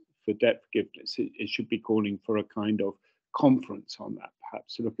groups for debt forgiveness, it should be calling for a kind of conference on that,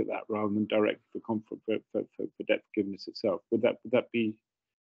 perhaps, to look at that rather than direct for debt forgiveness itself. Would that be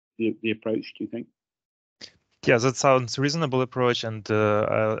the approach, do you think? Yeah, that sounds reasonable approach, and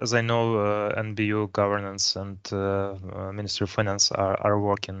as I know, NBU governance and Ministry of Finance are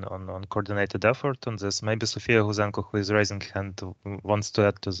working on coordinated effort on this. Maybe Sofia Huzenko, who is raising hand, wants to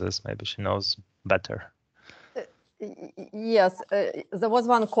add to this. Maybe she knows better. Yes, there was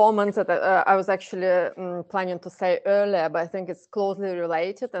one comment that I was actually planning to say earlier, but I think it's closely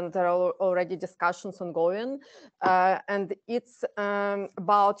related, and there are already discussions ongoing, and it's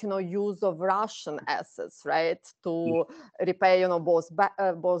about use of Russian assets, right, to repay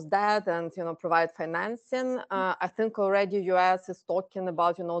both debt and provide financing. I think already US is talking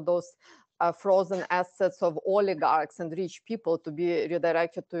about those frozen assets of oligarchs and rich people to be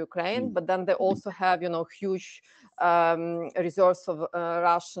redirected to Ukraine, but then they also have huge reserves of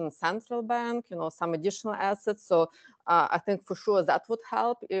Russian central bank, some additional assets. So I think for sure that would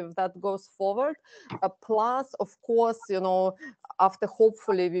help if that goes forward. Plus, of course, after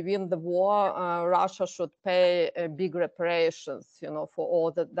hopefully we win the war, Russia should pay big reparations, for all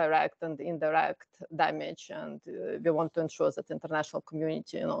the direct and indirect damage, and we want to ensure that the international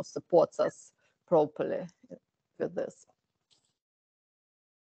community, supports us properly with this.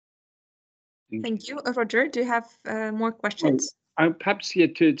 Thank you. Roger, do you have more questions? Perhaps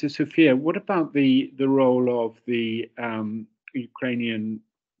to Sofia, what about the role of the Ukrainian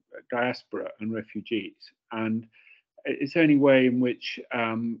diaspora and refugees? And is there any way in which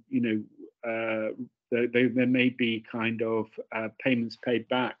there may be kind of payments paid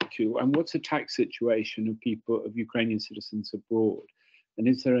back to, and what's the tax situation of Ukrainian citizens abroad? And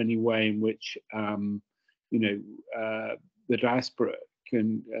is there any way in which the diaspora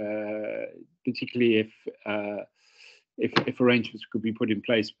can, particularly if arrangements could be put in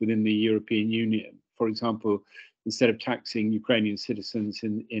place within the European Union, for example, instead of taxing Ukrainian citizens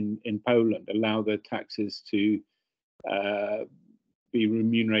in Poland, allow their taxes to be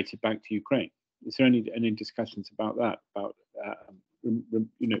remunerated back to Ukraine? Is there any discussions about that, about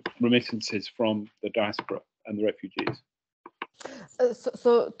remittances from the diaspora and the refugees?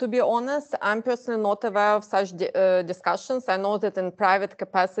 So to be honest, I'm personally not aware of such discussions. I know that in private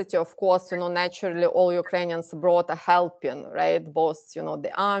capacity, of course, naturally all Ukrainians abroad are helping, right? Both,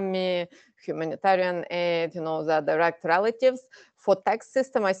 the army, humanitarian aid, their direct relatives. For tax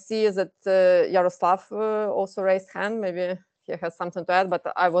system, I see that Yaroslav also raised hand. Maybe he has something to add, but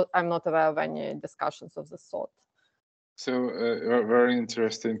I'm not aware of any discussions of this sort. So a very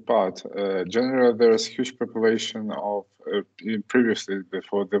interesting part. Generally, there's huge population of, previously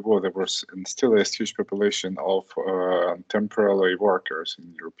before the war, there was and still is huge population of temporary workers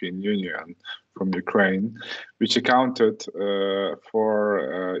in the European Union from Ukraine, which accounted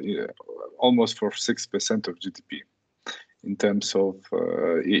for almost for 6% of GDP in terms of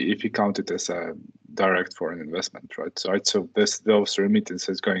if you count it as a direct foreign investment, right? So those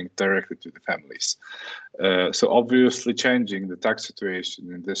remittances going directly to the families. So obviously changing the tax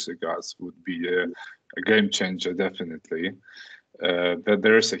situation in this regards would be a game changer, definitely. That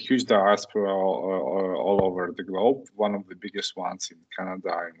there is a huge diaspora all over the globe, one of the biggest ones in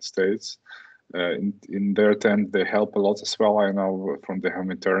Canada and the States. In their attempt, they help a lot as well, I know, from the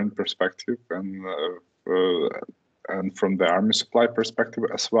humanitarian perspective and from the army supply perspective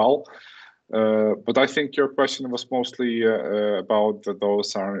as well. But I think your question was mostly about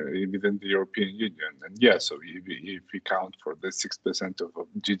those are within the European Union. And yeah, so if we count for the 6% of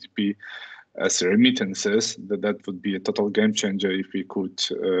GDP as remittances, that would be a total game changer if we could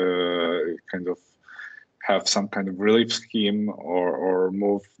kind of have some kind of relief scheme or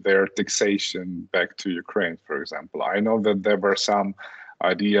move their taxation back to Ukraine, for example. I know that there were some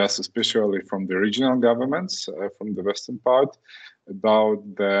ideas, especially from the regional governments, from the western part, about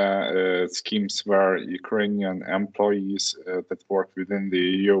the schemes where Ukrainian employees that work within the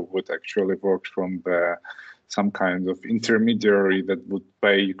EU would actually work from some kind of intermediary that would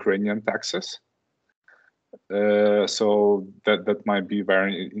pay Ukrainian taxes. So that might be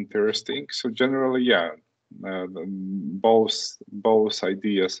very interesting. So generally, yeah, both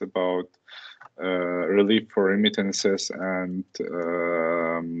ideas about relief for remittances and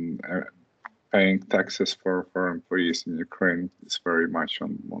paying taxes for employees in Ukraine is very much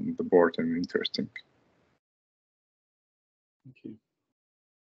on the board and interesting. Thank you.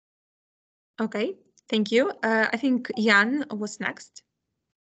 Okay, thank you. I think Jan was next.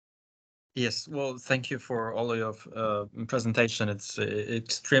 Yes, well, thank you for all of your presentation. It's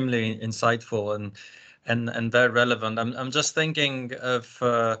extremely insightful and very relevant. I'm just thinking of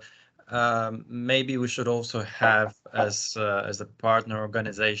maybe we should also have as a partner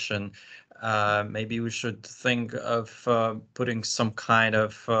organization. Maybe we should think of putting some kind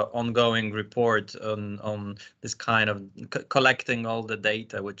of ongoing report on this kind of collecting all the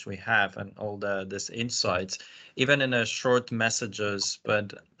data which we have and all this insights, even in a short messages.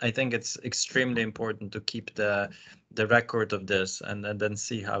 But I think it's extremely important to keep the record of this and then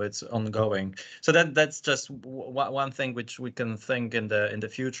see how it's ongoing. So that's just one thing which we can think in the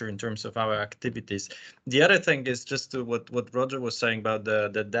future in terms of our activities. The other thing is just to what Roger was saying about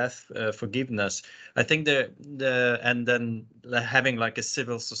the death forgiveness. I think and then having like a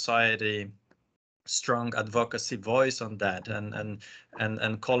civil society strong advocacy voice on that and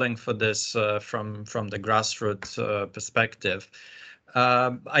calling for this from the grassroots perspective.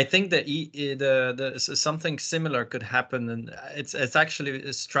 I think that something similar could happen, and it's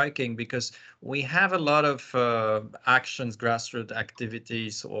actually striking because we have a lot of actions, grassroots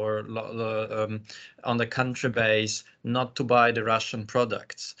activities, or on the country base not to buy the Russian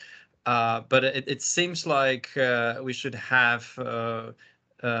products. But it seems like we should have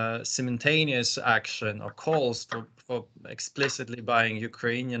simultaneous action or calls for explicitly buying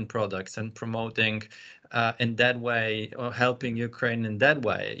Ukrainian products and promoting in that way, or helping Ukraine in that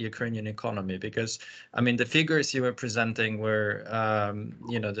way, Ukrainian economy. Because I mean, the figures you were presenting were,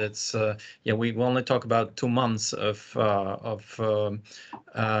 that's we only talk about 2 months of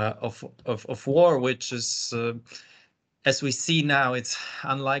war, which is. As we see now, it's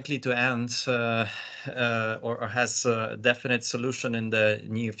unlikely to end or has a definite solution in the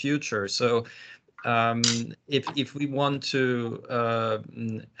near future. So if we want to,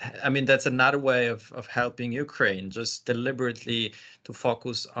 I mean, that's another way of helping Ukraine, just deliberately to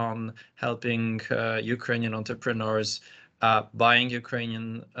focus on helping Ukrainian entrepreneurs buying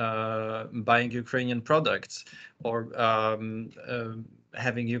Ukrainian products, or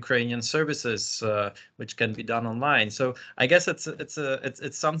having Ukrainian services which can be done online. So I guess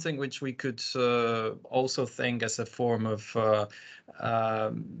it's something which we could also think as a form of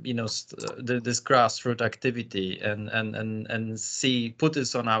this grassroots activity and put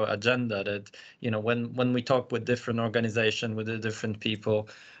this on our agenda, that when we talk with different organizations, with the different people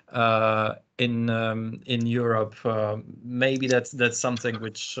in Europe, maybe that's something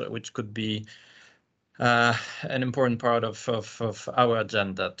which could be an important part of our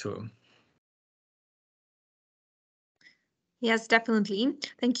agenda too. Yes, definitely.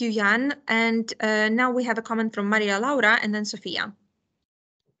 Thank you, Jan. And now we have a comment from Maria Laura and then Sofia.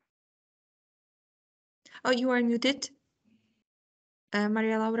 Oh, you are muted.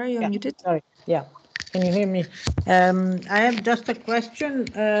 Maria Laura, you're muted. Sorry. Yeah. Can you hear me? I have just a question.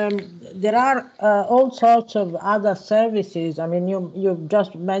 There are all sorts of other services. I mean, you've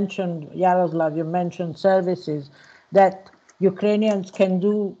just mentioned, Yaroslav, you mentioned services that Ukrainians can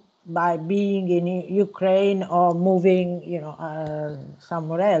do by being in Ukraine or moving,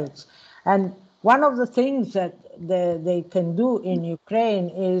 somewhere else. And one of the things that they can do in Ukraine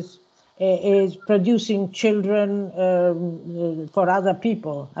is producing children for other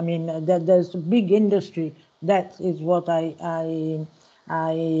people. I mean, there's a big industry. That is what I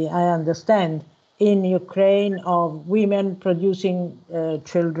understand in Ukraine, of women producing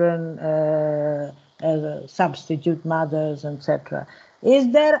children as substitute mothers, etc.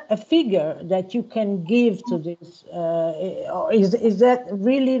 Is there a figure that you can give to this? Is that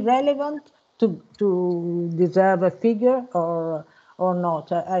really relevant to deserve a figure, or not?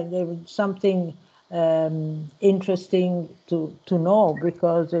 There was something interesting to know,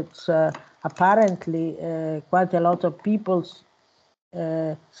 because it's apparently quite a lot of people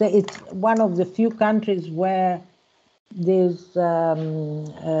say it's one of the few countries where this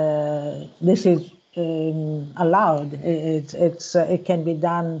is allowed. It can be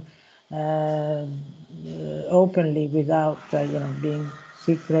done openly without being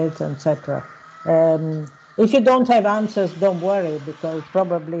secret, etc. If you don't have answers, don't worry, because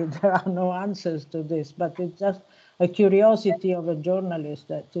probably there are no answers to this, but it's just a curiosity of a journalist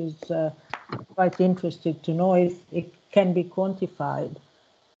that is quite interested to know if it can be quantified.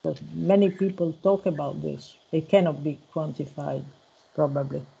 But many people talk about this. It cannot be quantified,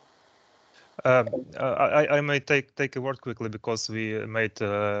 probably. I may take a word quickly, because we made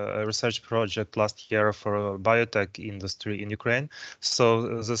a research project last year for biotech industry in Ukraine.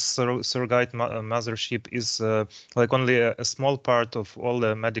 So the surrogate mothership is like only a small part of all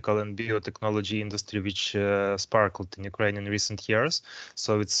the medical and biotechnology industry which sparkled in Ukraine in recent years.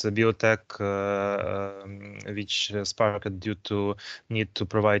 So it's a biotech which sparkled due to need to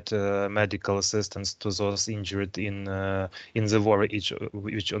provide medical assistance to those injured in the war,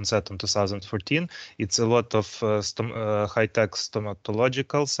 which onset in 2014. It's a lot of high-tech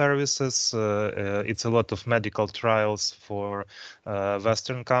stomatological services. It's a lot of medical trials for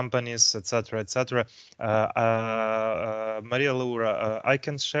Western companies, etc., etc. Maria Laura, I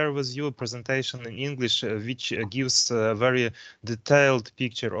can share with you a presentation in English which gives a very detailed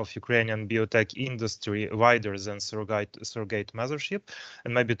picture of Ukrainian biotech industry wider than surrogate mothership,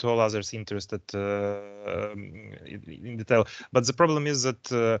 and maybe to all others interested in detail. But the problem is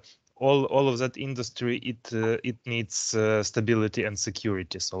that all of that industry, it needs stability and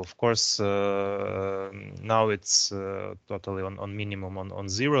security. So of course now it's totally on minimum, on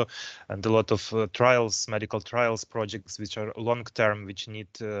zero, and a lot of medical trials projects which are long term, which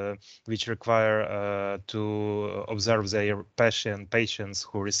require to observe their patients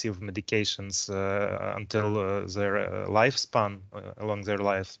who receive medications until their lifespan, along their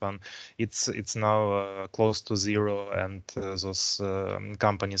lifespan. It's now close to zero, and those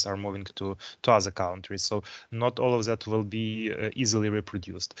companies are moving to other countries. So not all of that will be easily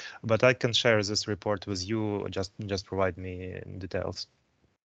reproduced. But I can share this report with you. Just provide me details.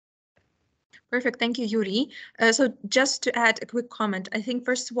 Perfect. Thank you, Yurii. So just to add a quick comment, I think,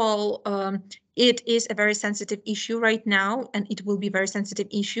 first of all, it is a very sensitive issue right now, and it will be a very sensitive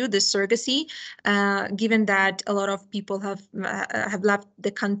issue, the surrogacy, given that a lot of people have left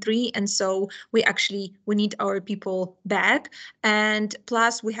the country, and so we need our people back. And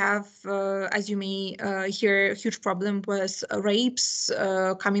plus, we have, as you may hear, a huge problem with rapes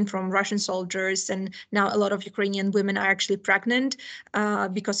coming from Russian soldiers, and now a lot of Ukrainian women are actually pregnant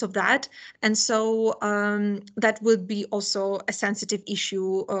because of that. And so that would be also a sensitive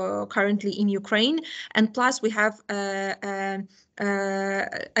issue currently in Ukraine. And plus, we have a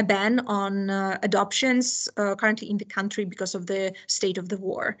ban on adoptions currently in the country because of the state of the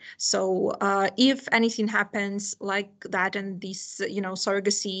war. So if anything happens like that, and this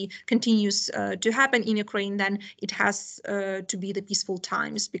surrogacy continues to happen in Ukraine, then it has to be the peaceful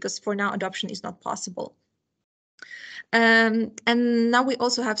times, because for now adoption is not possible. And now we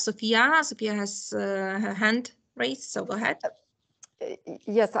also have Sophia. Sophia has her hand raised, so go ahead.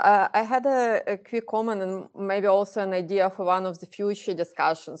 Yes, I had a quick comment, and maybe also an idea for one of the future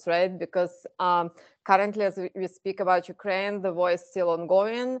discussions, right? Because currently, as we speak about Ukraine, the war is still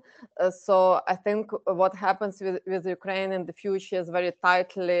ongoing. So I think what happens with Ukraine in the future is very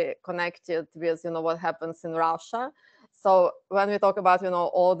tightly connected with, what happens in Russia. So when we talk about,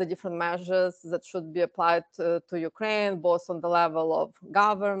 all the different measures that should be applied to Ukraine, both on the level of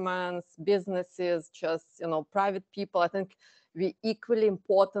governments, businesses, just, private people, I think we equally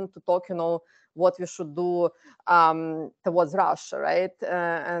important to talk, what we should do towards Russia, right?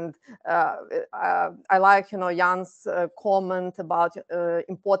 And I like, Jan's comment about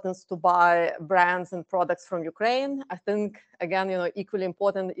importance to buy brands and products from Ukraine. I think, again, equally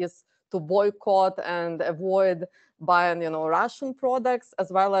important is to boycott and avoid buying, Russian products,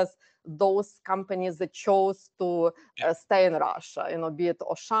 as well as those companies that chose to stay in Russia, be it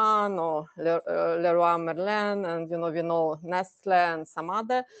Auchan or Leroy Merlin, and, we know Nestle and some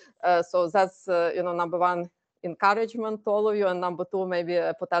other. So that's, number one, encouragement to all of you, and number two, maybe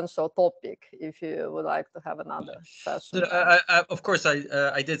a potential topic if you would like to have another session. Of course,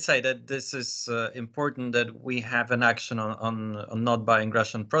 I did say that this is important, that we have an action on not buying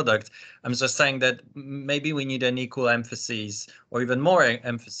Russian products. I'm just saying that maybe we need an equal emphasis, or even more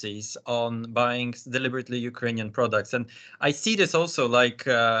emphasis, on buying deliberately Ukrainian products. And I see this also like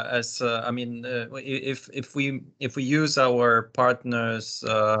if we use our partners'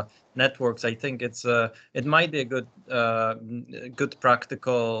 networks, I think it might be a good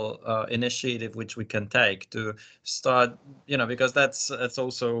practical initiative which we can take to start, because that's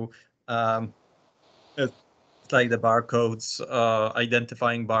also like the barcodes,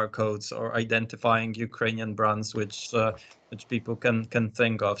 identifying barcodes or identifying Ukrainian brands, which people can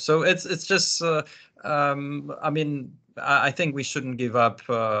think of. So it's just, I mean, I think we shouldn't give up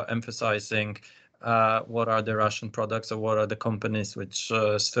emphasizing what are the Russian products or what are the companies which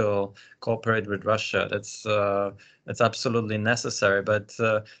still cooperate with Russia. That's absolutely necessary, but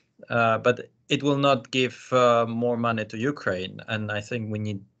it will not give more money to Ukraine. And I think we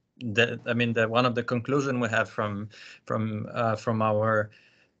need that. I mean, one of the conclusion we have from our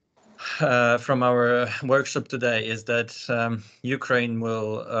workshop today is that Ukraine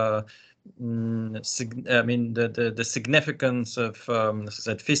will. I mean, the significance of as I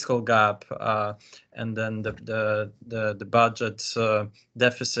said, fiscal gap, and then the budget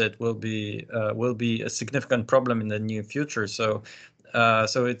deficit will be a significant problem in the near future. So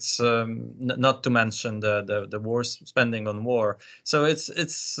it's not to mention the war spending on war. So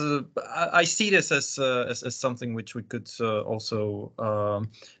it's I see this as something which we could also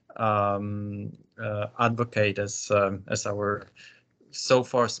advocate as our so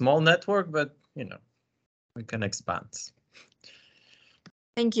far small network, but you know, we can expand.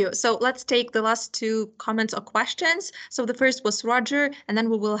 Thank you. So let's take the last two comments or questions. So the first was Roger, and then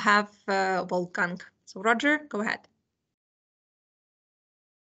we will have Wolfgang. So Roger, go ahead.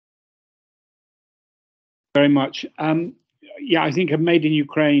 Very much. Yeah, I think a Made in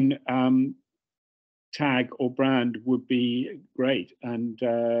Ukraine tag or brand would be great, and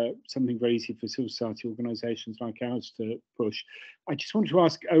something very easy for civil society organizations like ours to push. I just wanted to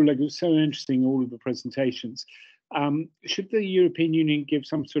ask Oleg, it was so interesting, all of the presentations. Should the European Union give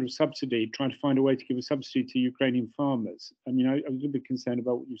some sort of subsidy, try to find a way to give a subsidy to Ukrainian farmers? I mean, I was a little bit concerned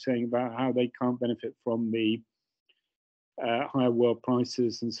about what you're saying about how they can't benefit from the higher world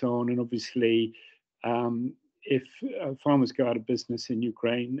prices and so on. And obviously, if farmers go out of business in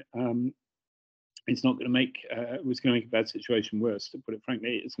Ukraine, it's not going to make it's going to make a bad situation worse, to put it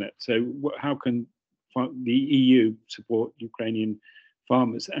frankly, isn't it? So how can the EU support Ukrainian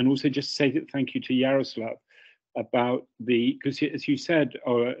farmers? And also just say that thank you to Yaroslav about because as you said,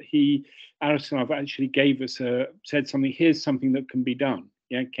 Yaroslav actually gave us said something. Here's something that can be done.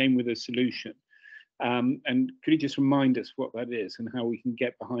 Yeah, came with a solution. And could you just remind us what that is and how we can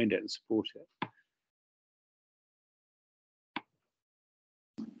get behind it and support it?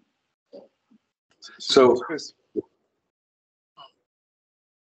 So,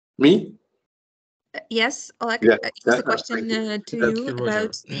 me? Yes, Oleg, Yeah, it's a question to you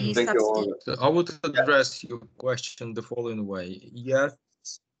about the subsidy. So I would address your question the following way. Yes,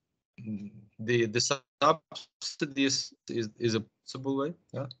 the subsidies is a possible way.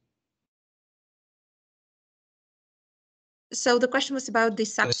 Yeah. So the question was about the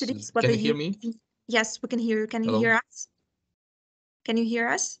subsidies. Can you hear me? Yes, we can hear you. Can you hear us? Can you hear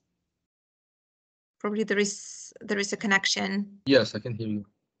us? Probably there is a connection. Yes, I can hear you.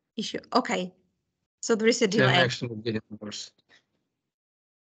 Issue. Okay. So there is a delay. Connection is getting worse.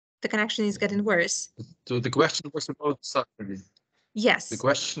 The connection is getting worse. So the question was about subsidies. Yes. The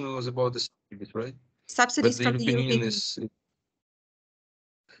question was about the subsidies, right? Subsidies from the European Union.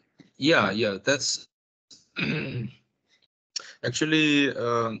 Yeah, that's actually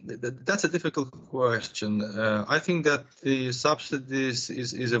that's a difficult question. I think that the subsidies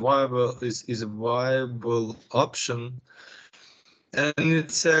is a viable option, and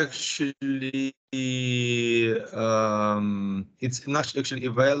it's actually it's not actually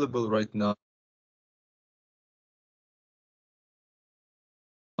available right now.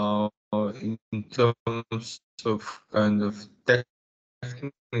 In terms of kind of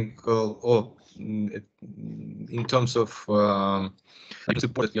technical or in terms of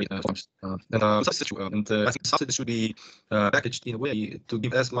support and I think subsidies should be packaged in a way to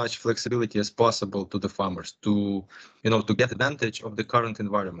give as much flexibility as possible to the farmers to get advantage of the current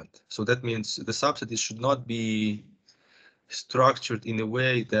environment. So that means the subsidies should not be structured in a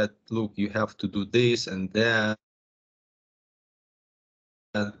way that, look, you have to do this and that,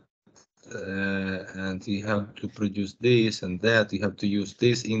 and you have to produce this and that, you have to use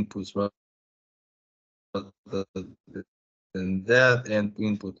these inputs rather than that and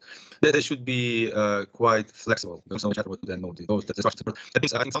input. That should be quite flexible. There's no matter what then know. That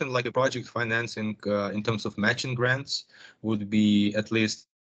means I think something like a project financing in terms of matching grants would be, at least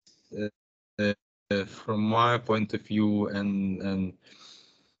from my point of view, and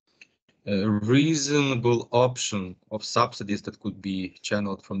a reasonable option of subsidies that could be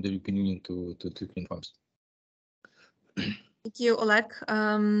channeled from the European Union to Ukrainian farms. Thank you, Oleg.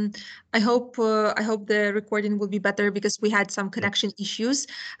 I hope the recording will be better because we had some connection issues.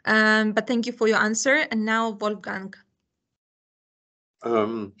 But thank you for your answer. And now Wolfgang.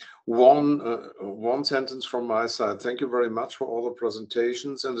 One sentence from my side. Thank you very much for all the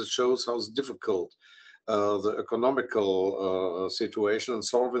presentations, and it shows how difficult the economical situation and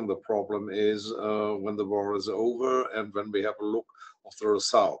solving the problem is when the war is over and when we have a look of the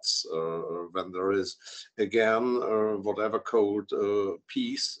results, when there is again whatever called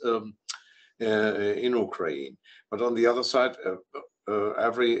peace in Ukraine. But on the other side,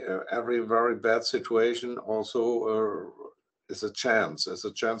 every very bad situation also is a chance. It's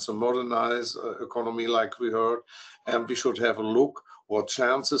a chance to modernize economy, like we heard, and we should have a look what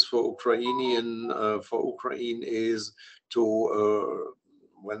chances for Ukraine is to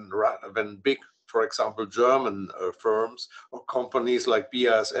when big, for example, German firms or companies like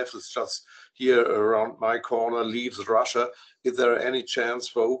BASF is just here around my corner leaves Russia. Is there any chance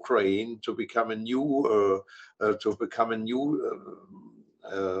for Ukraine to become a new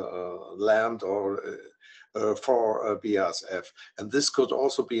land or for BASF? And this could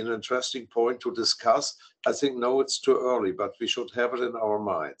also be an interesting point to discuss. I think, no, it's too early, but we should have it in our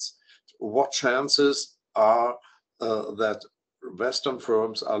minds. What chances are that Western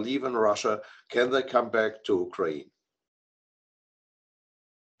firms are leaving Russia? Can they come back to Ukraine?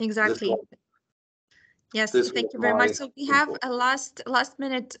 Exactly. Yes, thank you very much. So we have a last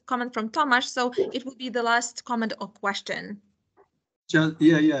minute comment from Tomasz, so it will be the last comment or question. Just,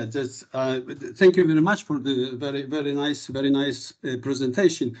 just thank you very much for the very nice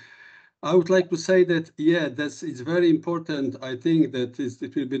presentation. I would like to say that it's very important. I think that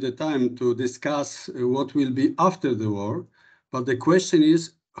it will be the time to discuss what will be after the war, but the question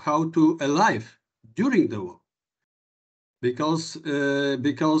is how to alive during the war, because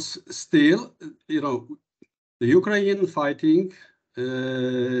still, you know, the Ukrainian fighting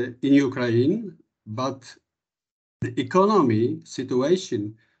in Ukraine, but the economy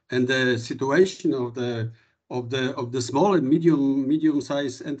situation and the situation of the small and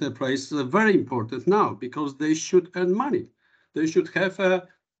medium-sized enterprises are very important now, because they should earn money. They should have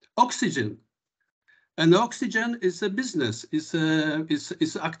oxygen, and oxygen is a business, is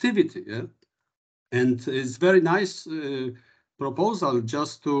activity, yeah? And it's very nice proposal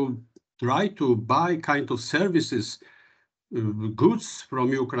just to try to buy kind of services, goods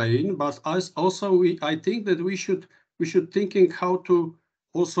from Ukraine, but I think that we should thinking how to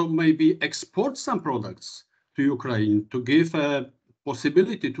also maybe export some products to Ukraine to give a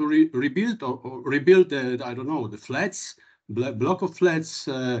possibility to rebuild or rebuild the, I don't know, the flats, block of flats,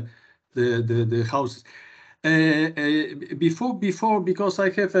 the houses. Before, because I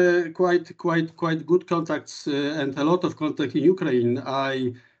have quite good contacts and a lot of contact in Ukraine,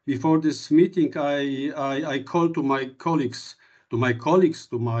 before this meeting, I called to my colleagues, to my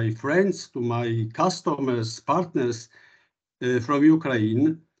friends, to my customers, partners from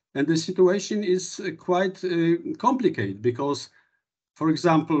Ukraine, and the situation is quite complicated, because, for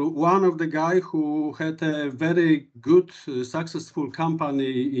example, one of the guy who had a very good, successful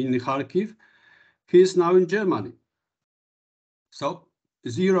company in Kharkiv, he is now in Germany. So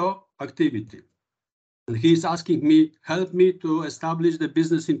zero activity. And he's asking me, help me to establish the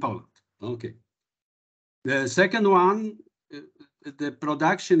business in Poland. Okay. The second one, the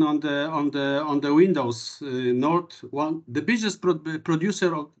production on the Windows the biggest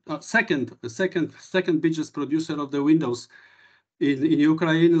producer of second biggest producer of the Windows in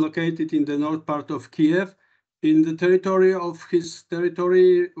Ukraine, located in the north part of Kiev. In the territory of his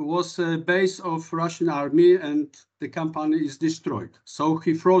territory was a base of Russian army, and the company is destroyed. So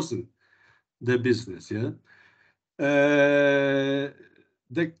he frozen the business. Yeah.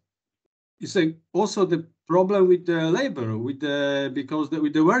 It's also the problem with the labor, with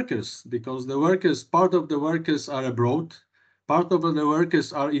the workers, because the workers, part of the workers are abroad, part of the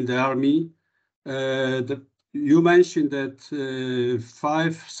workers are in the army. You mentioned that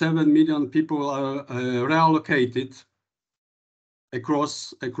 5-7 million people are reallocated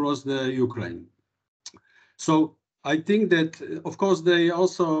across the Ukraine. So I think that, of course, they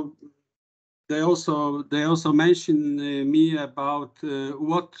also mentioned me about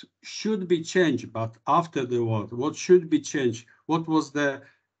what should be changed, but after the war, what should be changed? What was the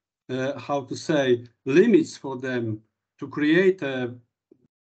how to say, limits for them to create a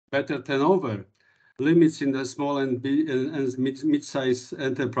better turnover? Limits in the small and mid-sized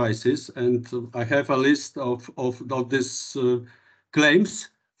enterprises, and I have a list of these claims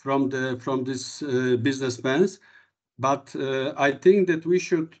from these businessmen. But I think that we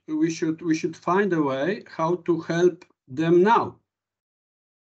should find a way how to help them now.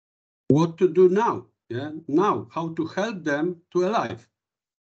 What to do now? Yeah, now how to help them to alive.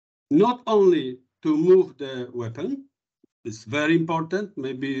 Not only to move the weapon, it's very important,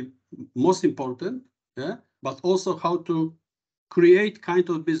 maybe most important. Yeah, but also how to create kind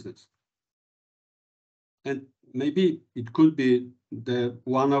of business. And maybe it could be the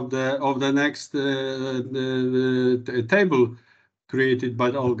one of the next table created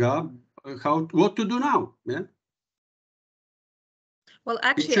by Olga. What to do now? Yeah. Well,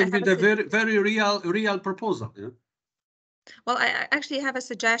 actually, it should be the very real proposal. Yeah. Well, I actually have a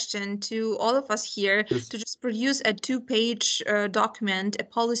suggestion to all of us here Yes. to just produce a 2-page document, a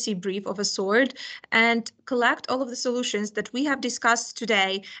policy brief of a sort, and collect all of the solutions that we have discussed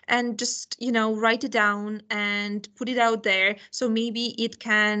today and just, write it down and put it out there. So maybe it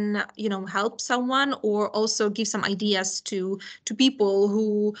can, help someone or also give some ideas to people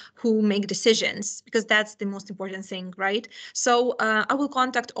who make decisions, because that's the most important thing, right? So I will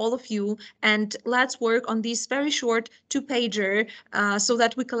contact all of you and let's work on this very short 2-pager so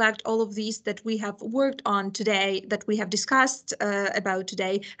that we collect all of these that we have worked on today, that we have discussed about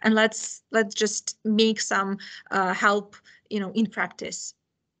today, and let's just make some help, in practice.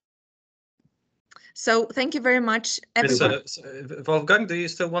 So thank you very much, everyone. Wolfgang, do you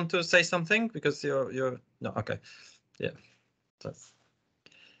still want to say something? Because you're no, okay, yeah.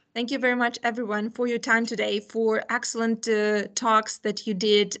 Thank you very much, everyone, for your time today, for excellent talks that you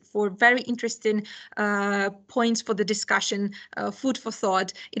did, for very interesting points for the discussion, food for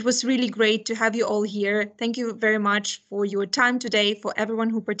thought. It was really great to have you all here. Thank you very much for your time today, for everyone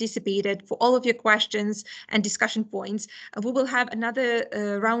who participated, for all of your questions and discussion points. We will have another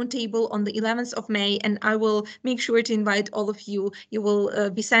roundtable on the 11th of May, and I will make sure to invite all of you. You will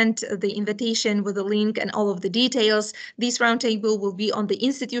be sent the invitation with the link and all of the details. This roundtable will be on the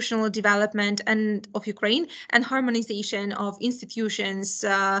institutional development and of Ukraine and harmonization of institutions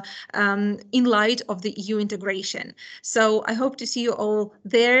in light of the EU integration. So I hope to see you all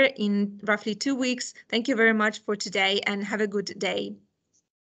there in roughly 2 weeks. Thank you very much for today and have a good day.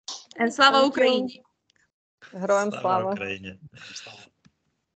 And Slava Ukraini! Героям слава! Ukraine.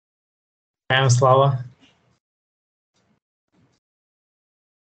 Героям слава!